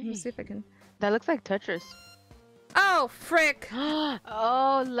 Let me see if I can... That looks like Tetris. Oh, frick!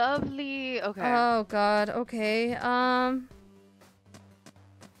 Oh, lovely. Okay. Oh, God. Okay.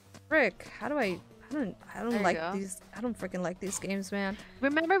 Frick. How do I don't like these. I don't freaking like these games, man.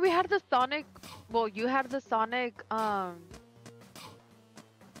 Remember we had the Sonic... Well, you had the Sonic, Oh,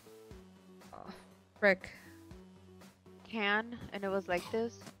 frick. can, and it was like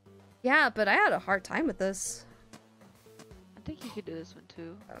this. Yeah, but I had a hard time with this. I think you could do this one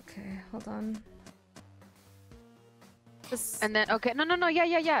too. Okay, hold on. This... And then, okay, no,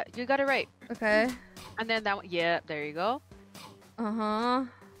 yeah, you got it right. Okay. And then that one, yeah, there you go. Uh-huh.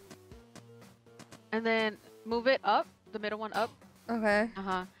 And then move it up, the middle one up. Okay.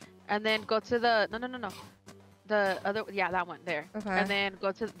 Uh-huh. And then go to the, no. The other, yeah, that one, there. Okay. And then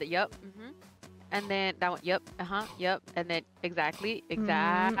go to the, yep, And then that one, yep, yep. And then exactly,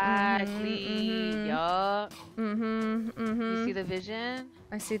 yup. You see the vision?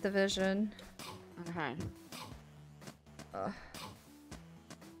 I see the vision. Okay.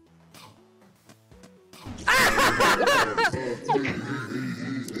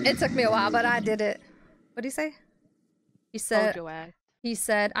 It took me a while, but I did it. What'd he say? He said, Joanne. he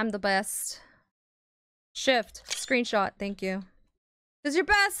said, I'm the best. Shift. Screenshot. Thank you. Cause you're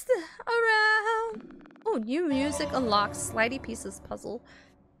best around. Oh, new music unlocked. Slidey pieces puzzle.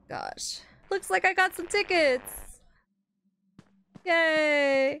 Gosh. Looks like I got some tickets.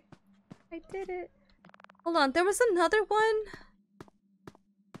 Yay. I did it. Hold on. There was another one.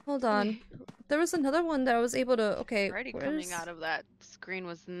 Hold on. There was another one that I was able to... Okay, Already coming out of that screen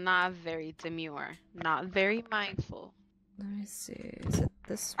was not very demure. Not very mindful. Let me see. Is it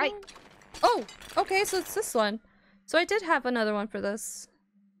this one? Oh! Okay, so it's this one. So I did have another one for this.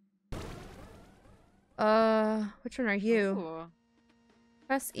 Which one are you? Ooh.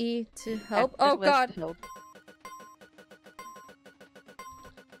 Press E to help. Oh god! Help.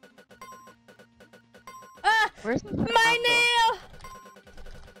 Ah! Where's the my nail!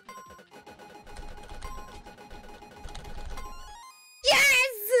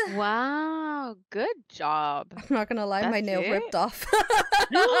 Yes! Wow, Good job. I'm not gonna lie, my That's nail it? ripped off.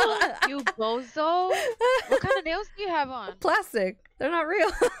 You bozo. What kind of nails do you have on? Plastic. They're not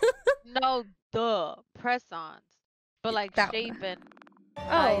real. No, duh. Press-ons. But like That- shaven.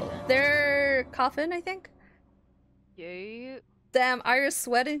 Oh, they're coffin, I think. Yeah. Damn, Ira's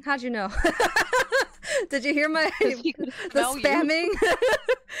sweating. How'd you know? Did you hear my He could the smell you. spamming?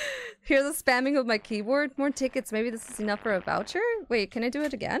 Hear the spamming of my keyboard? More tickets. Maybe this is enough for a voucher? Wait, can I do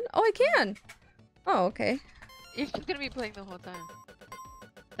it again? Oh, I can. Oh, okay. You're just gonna be playing the whole time.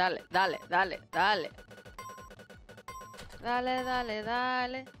 Dale, dale, dale, dale. Dale, dale,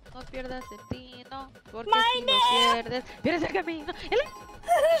 dale. No pierdas el tino. Porque si lo pierdes, pierdes el camino.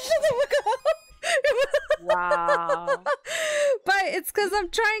 Shut the fuck up. Wow. But it's because I'm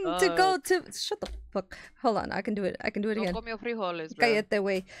trying to go to. Shut the fuck. Hold on. I can do it. I can do it No again. comió frijoles, bro. Cállate,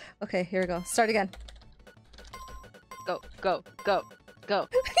 way. Okay, here we go. Start again. Go, go, go, go, go, go,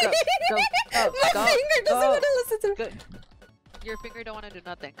 go, My go, finger doesn't go. want to listen to me. Good. Your finger don't want to do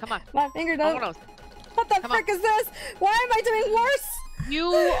nothing. Come on. My finger doesn't. Vámonos. What the Come frick is this? Why am I doing worse? You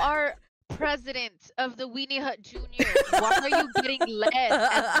are president of the Weenie Hut Junior. Why are you getting less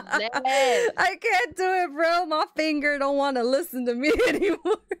and less? I can't do it, bro. My finger don't want to listen to me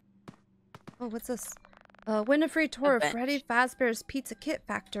anymore. Oh, what's this? Win a free tour of bench. Freddy Fazbear's Pizza Kit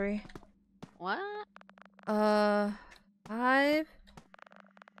Factory. What? 5,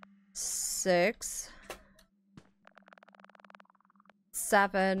 6,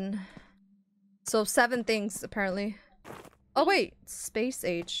 7. So 7 things apparently. Oh wait, Space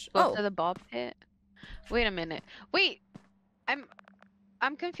Age. Go Oh, to the ball pit. Wait a minute. Wait,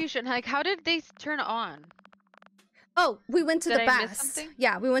 I'm confused. Like, how did they turn on? oh, we went to Did the I miss past. something?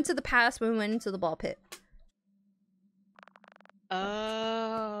 Yeah, we went to the past. We went into the ball pit.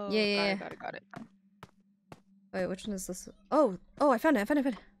 Oh. Yeah, Got it. Wait, which one is this? Oh, I found it. I found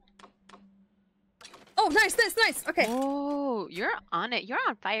it. Oh, nice. Okay. Oh, you're on it. You're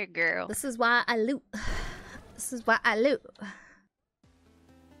on fire, girl. This is why I loot. This is why I loot.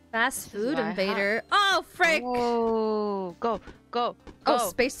 Fast This is food why I invader. Oh, frick. Oh, go. Oh,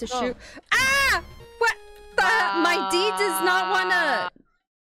 space to go. shoot. Ah! What the? My D does not wanna.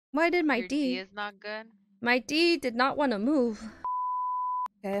 Why did my Your D? is not good. My D did not want to move.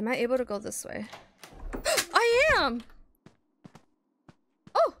 Okay, am I able to go this way? I am!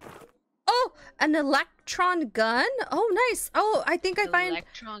 Oh, an electron gun? Oh, nice. Oh, I think I find...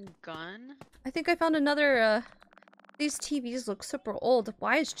 Electron gun? I think I found another, These TVs look super old.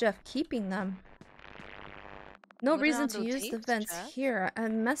 Why is Jeff keeping them? No Put it reason on to the use the tapes, vents Jeff. here. I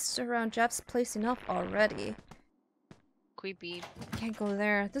messed around Jeff's place enough already. Creepy. Can't go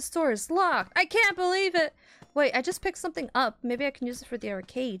there. This door is locked. I can't believe it. Wait, I just picked something up. Maybe I can use it for the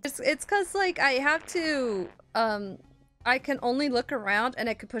arcade. It's cause like I have to I can only look around and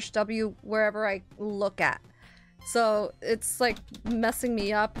I can push W wherever I look at. So it's like messing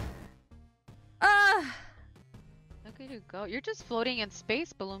me up. Look at you go. You're just floating in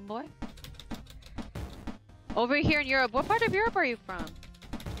space, balloon boy. Over here in Europe. What part of Europe are you from?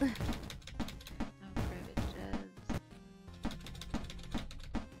 Oh, private jets.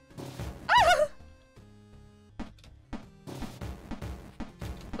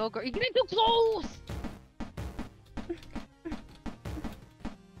 Go, girl. You're getting too close!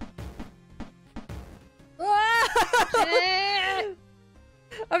 Shit!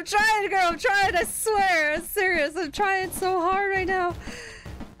 I'm trying, girl. I'm trying. I swear. I'm serious. I'm trying so hard right now.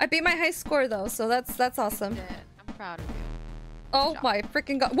 I beat my high score though, so that's awesome. Shit. I'm proud of you. Oh my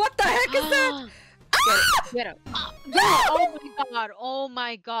freaking god! What the heck is that? Get up. Oh my god. Oh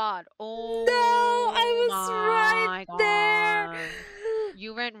my god. Oh No, I was right my there. God.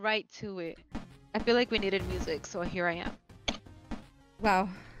 You ran right to it. I feel like we needed music, so here I am. Wow.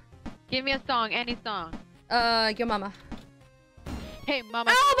 Give me a song, any song. Your mama. Hey,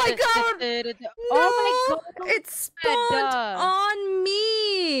 mama. Oh my god! Oh my god. It spawned on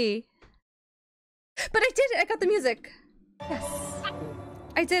me. But I did it. I got the music. Yes.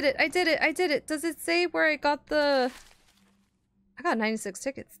 I did it. I did it. I did it. Does it say where I got the... I got 96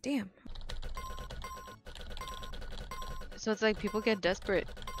 tickets. Damn. So it's like people get desperate.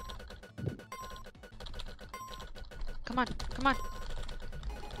 Come on. Come on.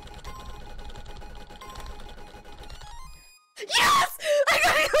 Yes! I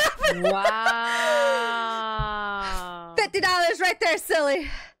got 11! Wow. $50 right there, silly.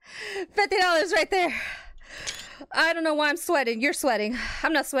 $50 right there. I don't know why I'm sweating. You're sweating.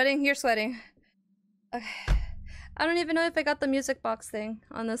 I'm not sweating. You're sweating. Okay. I don't even know if I got the music box thing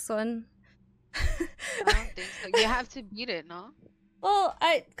on this one. I don't think so. You have to beat it, no? Well,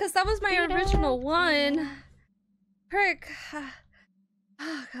 cause that was my original one. Frick.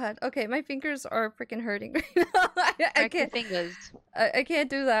 Oh god. Okay, my fingers are freaking hurting right now. I Crack your can't. fingers. I can't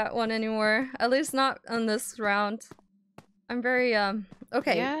do that one anymore. At least not on this round. I'm very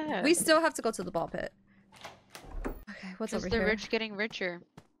Okay, Yeah. we still have to go to the ball pit. Okay, what's over Just the here? rich getting richer.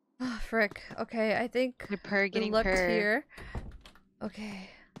 Oh, frick. Okay, I think The purr we getting looked purr. here. Okay.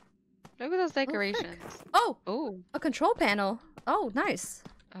 Look at those frick. decorations. Oh, Oh, a control panel. Oh, nice.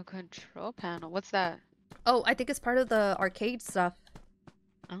 a control panel. What's that? Oh, I think it's part of the arcade stuff.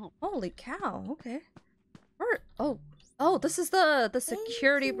 Oh. Holy cow. Okay. Where? Oh, this is the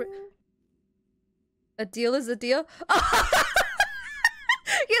security. A deal is a deal.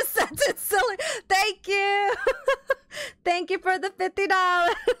 You sent it silly. Thank you. Thank you for the $50.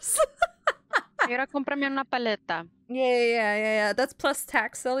 Mira, cómprame una paleta. Yeah. That's plus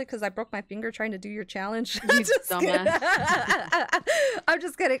tax, silly, because I broke my finger trying to do your challenge. You dumbass. I'm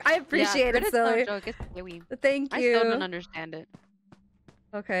just kidding. I appreciate it, silly. No joke. It's scary. Thank I you. still don't understand it.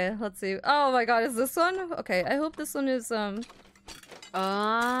 Okay, let's see. Oh my god, is this one? Okay, I hope this one is Oh.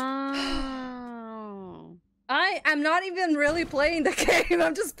 I am not even really playing the game.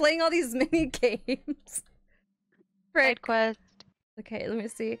 I'm just playing all these mini games. Side quest. Okay, let me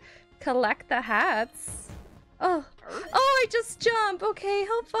see. Collect the hats. Oh, I just jump. Okay,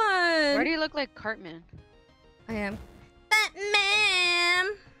 how fun. Why do you look like Cartman? I am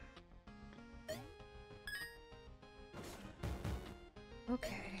Batman.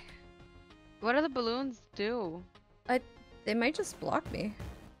 Okay. What do the balloons do? They might just block me.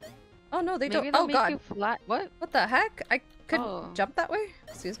 Oh no, they Maybe don't. they'll Oh make god. you flat. What? What the heck? I couldn't Oh. jump that way?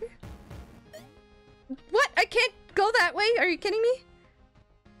 Excuse me? What? I can't go that way? Are you kidding me?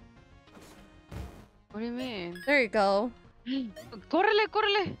 What do you mean? There you go. Córrele,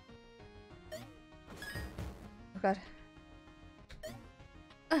 córrele. Oh god.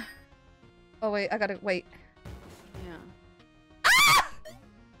 Oh wait, I gotta wait. Yeah. Ah!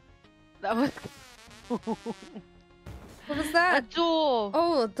 That was. What was that? A door.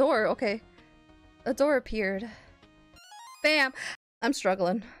 Oh, a door. Okay. A door appeared. Bam! I'm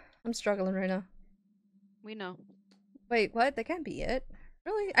struggling. I'm struggling right now. We know. Wait, what? That can't be it.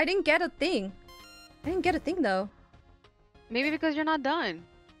 Really? I didn't get a thing. I didn't get a thing though. Maybe because you're not done.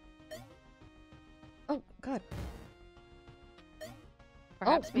 Oh god.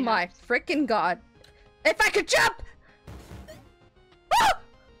 Perhaps, Oh my freaking god. If I could jump! Ah!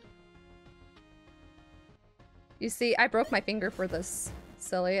 You see, I broke my finger for this.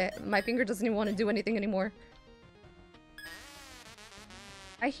 Silly. My finger doesn't even want to do anything anymore.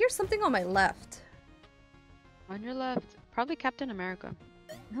 I hear something on my left. On your left. Probably Captain America.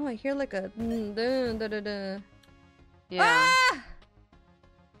 No, I hear like a... Yeah. Ah!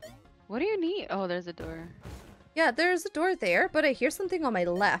 What do you need? Oh, there's a door. Yeah, there's a door there, but I hear something on my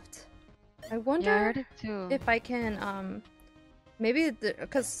left. I wonder Yeah, I heard it too. if I can, maybe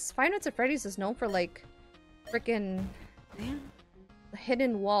because Five Nights at Freddy's is known for like freaking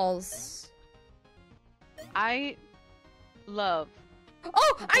hidden walls. I love.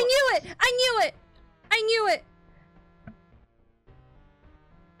 Oh, I knew it! I knew it! I knew it!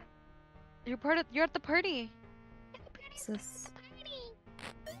 You're at the party. What's this?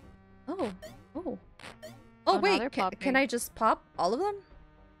 Oh, oh. Oh, Oh, now wait, they're can popping. I just pop all of them?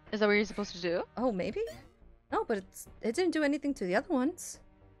 Is that what you're supposed to do? Oh, maybe? No, but it didn't do anything to the other ones.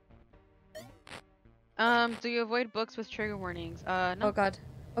 Do you avoid books with trigger warnings? No. Oh god.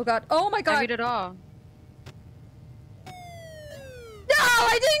 Oh god. Oh my I god! read it all. No!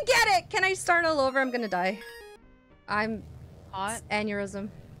 I didn't get it! Can I start all over? I'm gonna die. I'm... Hot. It's aneurysm.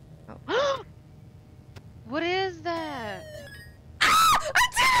 Oh. What is that? Ah! I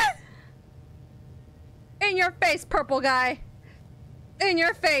did it! In your face, purple guy. In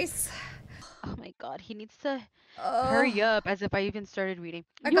your face. Oh my god, he needs to Oh. hurry up as if I even started reading.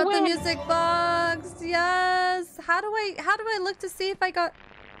 I You got the win! music box. Yes. How do I look to see if I got...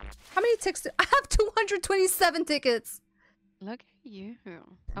 How many tickets? I have 227 tickets. Look at you.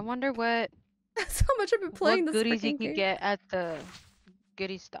 I wonder what That's how much I've been playing this goodies you freaking can game. get at the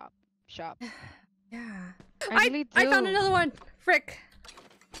goodie shop. Yeah. I really I found do. another one. Frick.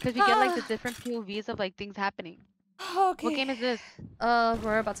 Because we get like the different POVs of like things happening. Okay. What game is this?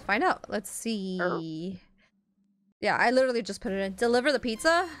 We're about to find out. Let's see. Yeah, I literally just put it in. Deliver the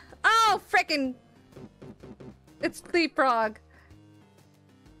pizza? Oh, frickin'. It's Leapfrog.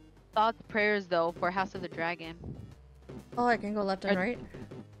 Thoughts, prayers though for House of the Dragon. Oh, I can go left and Are-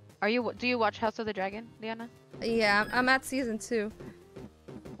 right. Do you watch House of the Dragon, Liana? Yeah, I'm at season 2.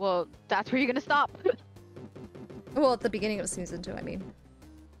 Well, that's where you're gonna stop. Well, at the beginning of season 2, I mean.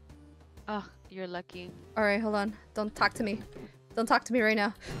 Ugh, you're lucky. Alright, hold on. Don't talk to me. Don't talk to me right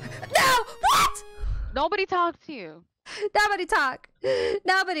now. No! What? Nobody talked to you. Nobody talk.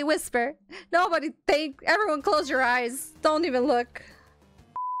 Nobody whisper. Nobody think. Everyone close your eyes. Don't even look.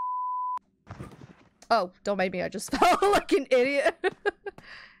 Oh, don't mind me. I just felt like an idiot.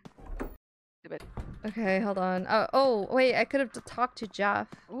 Okay, hold on. Oh, wait. I could have talked to Jeff.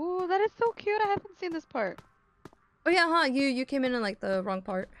 Ooh, that is so cute. I haven't seen this part. Oh yeah, huh? You came in like the wrong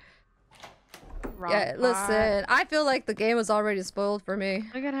part. Wrong Yeah, part. listen. I feel like the game was already spoiled for me.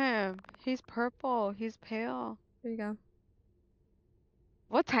 Look at him. He's purple. He's pale. There you go.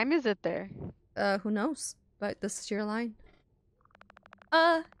 What time is it there? Who knows? But this is your line.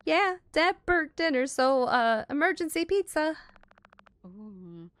 Yeah, Dad burnt dinner, so, emergency pizza.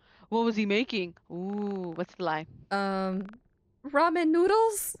 Ooh. What was he making? Ooh, what's the lie? Ramen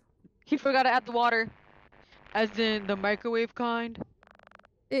noodles? He forgot to add the water. As in the microwave kind?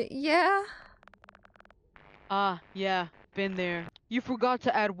 Yeah. Ah, yeah, been there. You forgot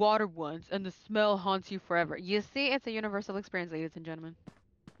to add water once, and the smell haunts you forever. You see, it's a universal experience, ladies and gentlemen.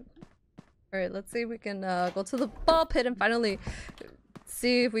 Alright, let's see if we can, go to the ball pit and finally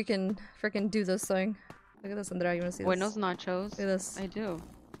see if we can freaking do this thing. Look at this, Andrea. You wanna see this? Buenos nachos. Look at this. I do.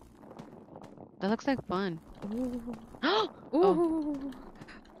 That looks like fun. Ooh. Oh.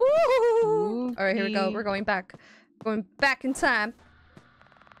 Ooh. Alright, here we go. Spooky. We're going back. Going back in time.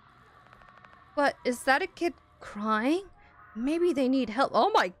 What? Is that a kid crying? Maybe they need help.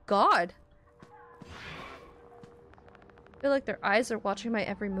 Oh my god. I feel like their eyes are watching my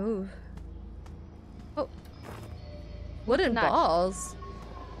every move. Oh. Wooden Nuts. balls.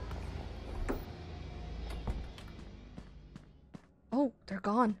 Oh, they're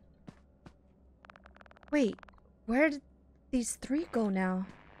gone. Wait, where did these three go now?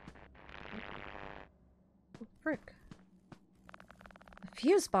 Oh, frick. A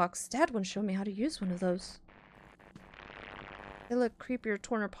fuse box. Dad once showed me how to use one of those. They look creepy or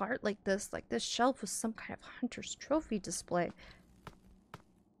torn apart like this shelf was some kind of hunter's trophy display.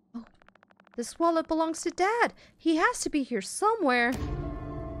 Oh, this wallet belongs to Dad. He has to be here somewhere.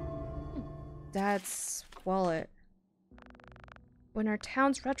 Dad's wallet. When our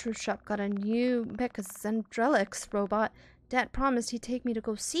town's retro shop got a new Mecha Zendrelix robot, Dad promised he'd take me to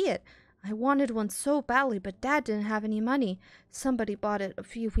go see it. I wanted one so badly, but Dad didn't have any money. Somebody bought it a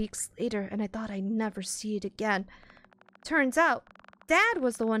few weeks later, and I thought I'd never see it again. Turns out, Dad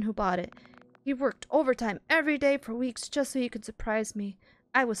was the one who bought it. He worked overtime every day for weeks just so he could surprise me.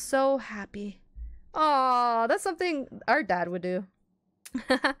 I was so happy. Aw, that's something our dad would do.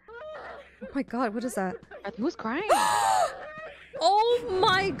 Oh my god, what is that? Who's crying? Oh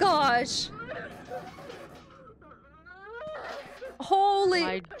my gosh! Holy...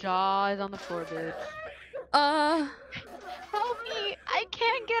 My jaw is on the floor, bitch. Help me! I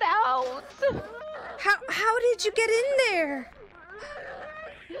can't get out! How did you get in there?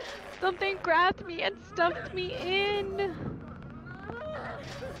 Something grabbed me and stuffed me in.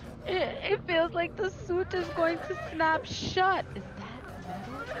 It feels like the suit is going to snap shut. Is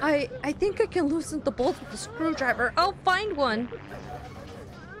that metal? I think I can loosen the bolt with a screwdriver. I'll find one.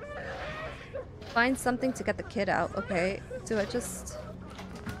 Find something to get the kid out. Okay. Do I just...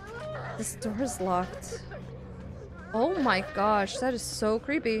 This door's locked. Oh my gosh, that is so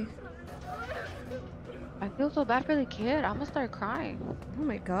creepy. I feel so bad for the kid. I'm gonna start crying. Oh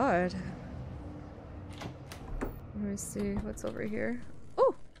my god. Let me see what's over here.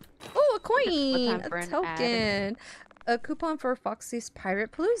 Oh! Oh, a coin! For A an token! A coupon for Foxy's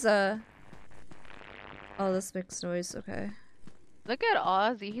Pirate Palooza. Oh, this makes noise. Okay. Look at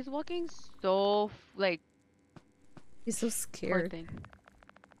Ozzy. He's walking so, like... He's so scared.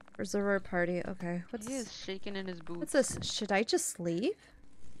 Reservoir party. Okay. What's... He is shaking in his boots. What's this? Should I just leave?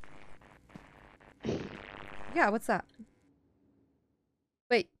 Yeah, what's that?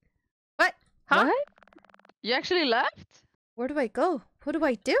 Wait. What? Huh? What? You actually left? Where do I go? What do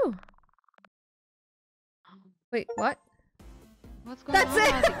I do? Wait, what? What's going on?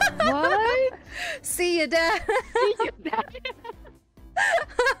 That's it! What? See you, Dad! See you, Dad.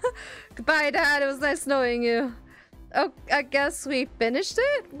 Goodbye, Dad. It was nice knowing you. Oh, I guess we finished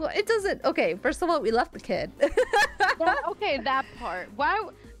it? Well, it doesn't... Okay, first of all, we left the kid. Okay, that part. Why...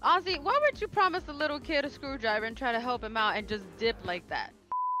 Ozzy, why would you promise a little kid a screwdriver and try to help him out and just dip like that?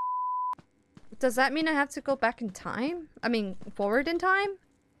 Does that mean I have to go back in time? I mean, forward in time?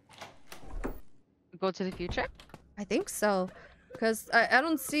 Go to the future? I think so. Because I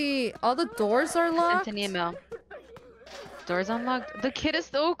don't see... All the doors are locked. Send an email. Doors unlocked. The kid is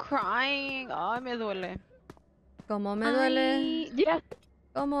still crying. Oh, me duele. Como me duele. Yeah.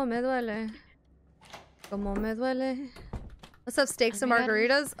 Como me duele. Como me duele. Let's have steaks and Oh my God.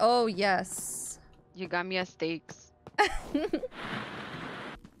 margaritas. Oh, yes. You got me a steaks.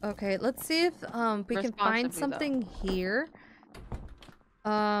 Okay, let's see if we can find Responsibly, something here.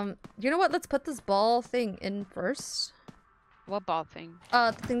 You know what? Let's put this ball thing in first. What ball thing?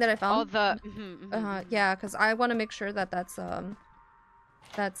 The thing that I Oh, found. the. Yeah, because I want to make sure that that's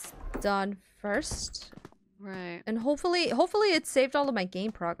done first. Right. And hopefully it saved all of my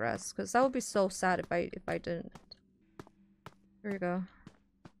game progress, because that would be so sad if I didn't. Here we go.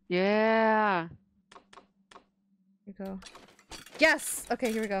 Yeah. Here we go. Yes!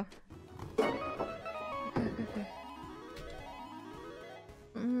 Okay, here we go. Okay.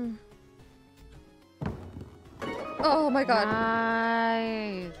 Oh my god.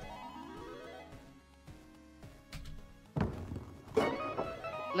 Nice.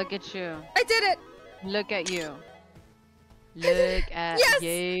 Look at you. I did it! Look at you. Look at Yes!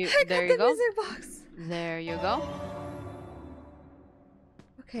 you. I There got you the go. music box. There you go.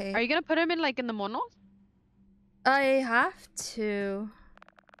 Okay. Are you gonna put him in like in the monos? I have to.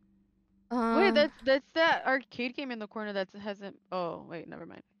 Wait, that's that arcade game in the corner that hasn't. Oh wait, never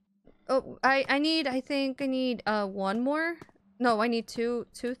mind. Oh, I think I need one more. No, I need two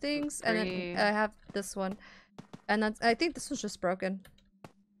things, and Three. then I have this one, and that's. I think this one's just broken.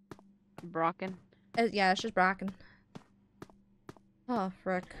 Brocken. Yeah, it's just broken. Oh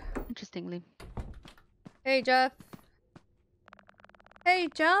frick. Interestingly. Hey Jeff. Hey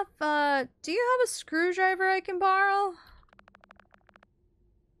Jeff. Do you have a screwdriver I can borrow?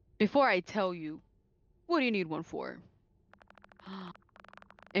 Before I tell you, what do you need one for?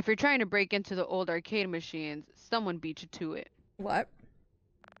 If you're trying to break into the old arcade machines, someone beat you to it. What?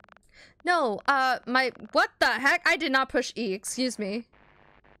 No, what the heck? I did not push E, excuse me.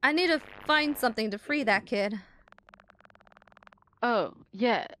 I need to find something to free that kid. Oh,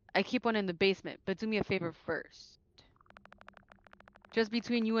 yeah, I keep one in the basement, but do me a favor first. Just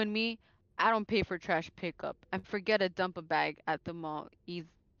between you and me, I don't pay for trash pickup. And forget to dump a bag at the mall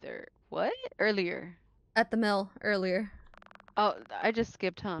either. What? Earlier. At the mill, earlier. Oh, I just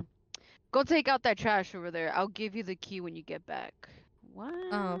skipped, huh? Go take out that trash over there. I'll give you the key when you get back. What?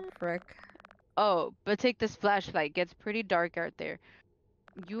 Oh, frick. Oh, but take this flashlight. Gets pretty dark out there.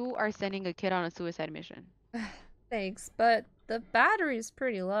 You are sending a kid on a suicide mission. Thanks, but the battery's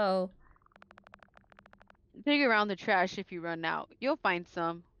pretty low. Dig around the trash if you run out. You'll find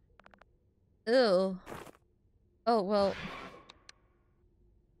some. Ew. Oh, well.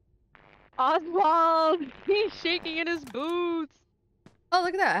 Oswald! He's shaking in his boots! Oh,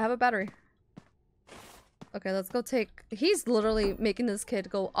 look at that. I have a battery. Okay, let's go take... He's literally making this kid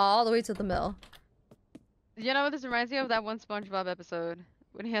go all the way to the mill. You know what this reminds me of? That one SpongeBob episode.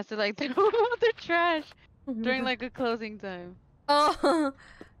 When he has to like throw out the trash during like a closing time. Oh!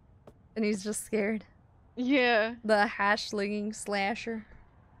 And he's just scared. Yeah. The hash-slinging slasher.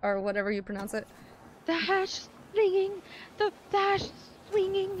 Or whatever you pronounce it. The hash slinging! The dash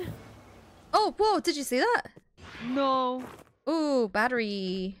swinging! Oh, whoa! Did you see that? No. Ooh,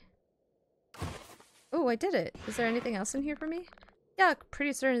 battery. Oh, I did it. Is there anything else in here for me? Yeah,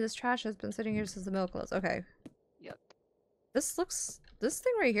 pretty certain this trash has been sitting here since the mill closed. Okay. Yep. This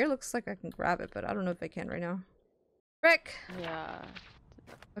thing right here looks like I can grab it, but I don't know if I can right now. Rick! Yeah.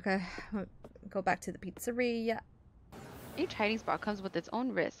 Okay, go back to the pizzeria. Each hiding spot comes with its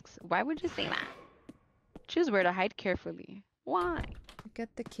own risks. Why would you say that? Choose where to hide carefully. Why?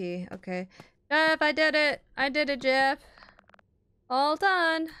 Get the key. Okay. Jeff, I did it! I did it, Jeff! All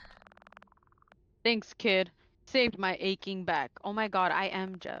done! Thanks, kid. Saved my aching back. Oh my god, I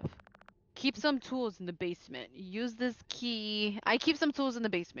am Jeff. Keep some tools in the basement. Use this key. I keep some tools in the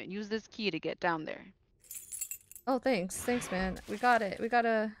basement. Use this key to get down there. Oh, thanks. Thanks, man. We got it. We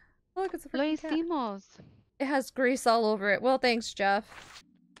gotta... Oh, look, it's a Lo freaking cat. hicimos. It has grease all over it. Well, thanks, Jeff.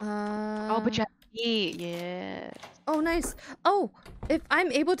 Oh, but you have the key. Yeah. Oh, nice. Oh, if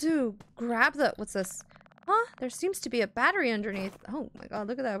I'm able to grab the... What's this? Huh? There seems to be a battery underneath. Oh my god,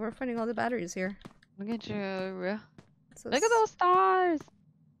 look at that. We're finding all the batteries here. Look at you. What's this? Look at those stars.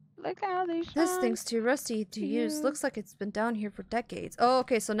 Look how they shine. This thing's too rusty to use. Looks like it's been down here for decades. Oh,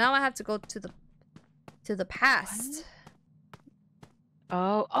 okay. So now I have to go to the past.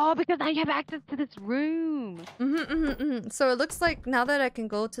 Oh, because I have access to this room. So it looks like now that I can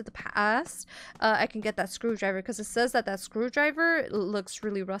go to the past, I can get that screwdriver because it says that screwdriver looks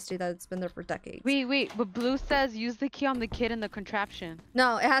really rusty, that it's been there for decades. Wait, but Blue says use the key on the kid in the contraption.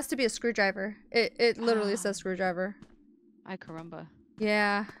 No, it has to be a screwdriver. It literally says screwdriver. Ay caramba.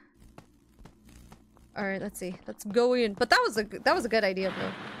 Yeah. All right, let's see. Let's go in. But that was a good idea,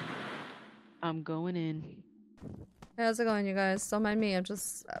 Blue. I'm going in. Hey, how's it going, you guys? Don't mind me. I'm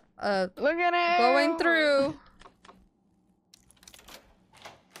just Look at it. going through.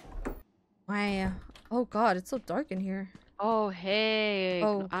 Wow. Oh god, it's so dark in here. Oh, hey.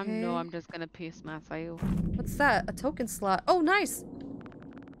 Okay. I'm just gonna piss myself. What's that? A token slot. Oh, nice!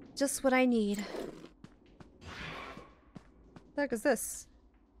 Just what I need. What the heck is this?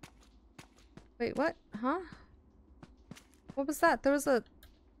 Wait, what? Huh? What was that? There was a...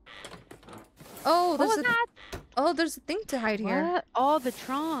 Oh, What there's was a... that? Oh, there's a thing to hide here. What? Oh, the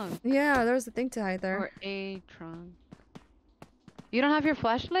trunk. Yeah, there's a thing to hide there. Or a trunk. You don't have your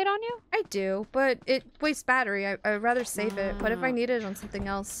flashlight on you? I do, but it wastes battery. I'd rather save it. What if I Ah. need it on something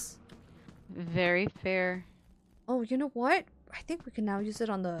else? Very fair. Oh, you know what? I think we can now use it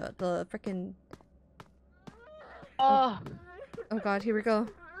on the frickin'... Oh. Oh god, here we go.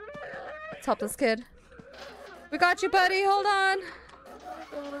 Let's help this kid. We got you, buddy. Hold on.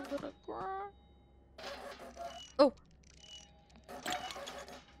 Oh.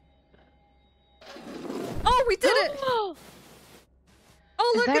 Oh, we did it!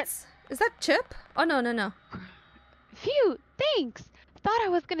 Oh, look, is that Chip? Oh, no, no, no. Phew, thanks. Thought I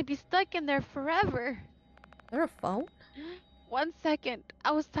was gonna be stuck in there forever. Is there a phone? 1 second.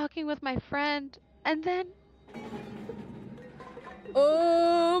 I was talking with my friend, and then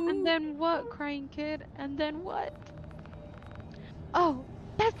what, crying kid? And then what? Oh,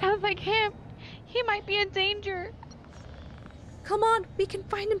 that sounds like him. He might be in danger. Come on, we can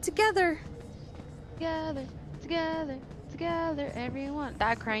find him together. Together, together, together, everyone.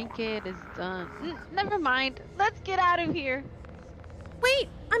 That crying kid is done. Never mind. Let's get out of here. Wait,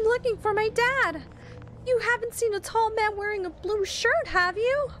 I'm looking for my dad. You haven't seen a tall man wearing a blue shirt, have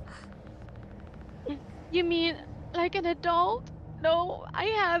you? You mean like an adult? No, I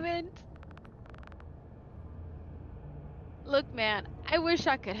haven't. Look, man, I wish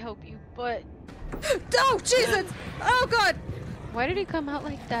I could help you, but... Oh, Jesus! Oh, God! Why did he come out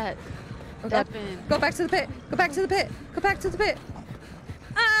like that? Oh, God. Go back to the pit. Go back to the pit. Go back to the pit.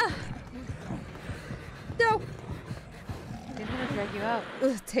 Ah! No! He's gonna drag you out.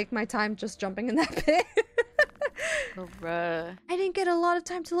 Ugh, take my time just jumping in that pit. Oh, bruh. I didn't get a lot of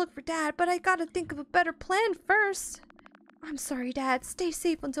time to look for Dad, but I gotta think of a better plan first. I'm sorry, Dad. Stay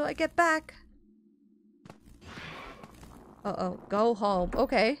safe until I get back. Uh-oh. Go home.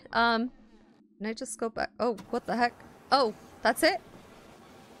 Okay. Can I just go back? Oh, what the heck? Oh, that's it?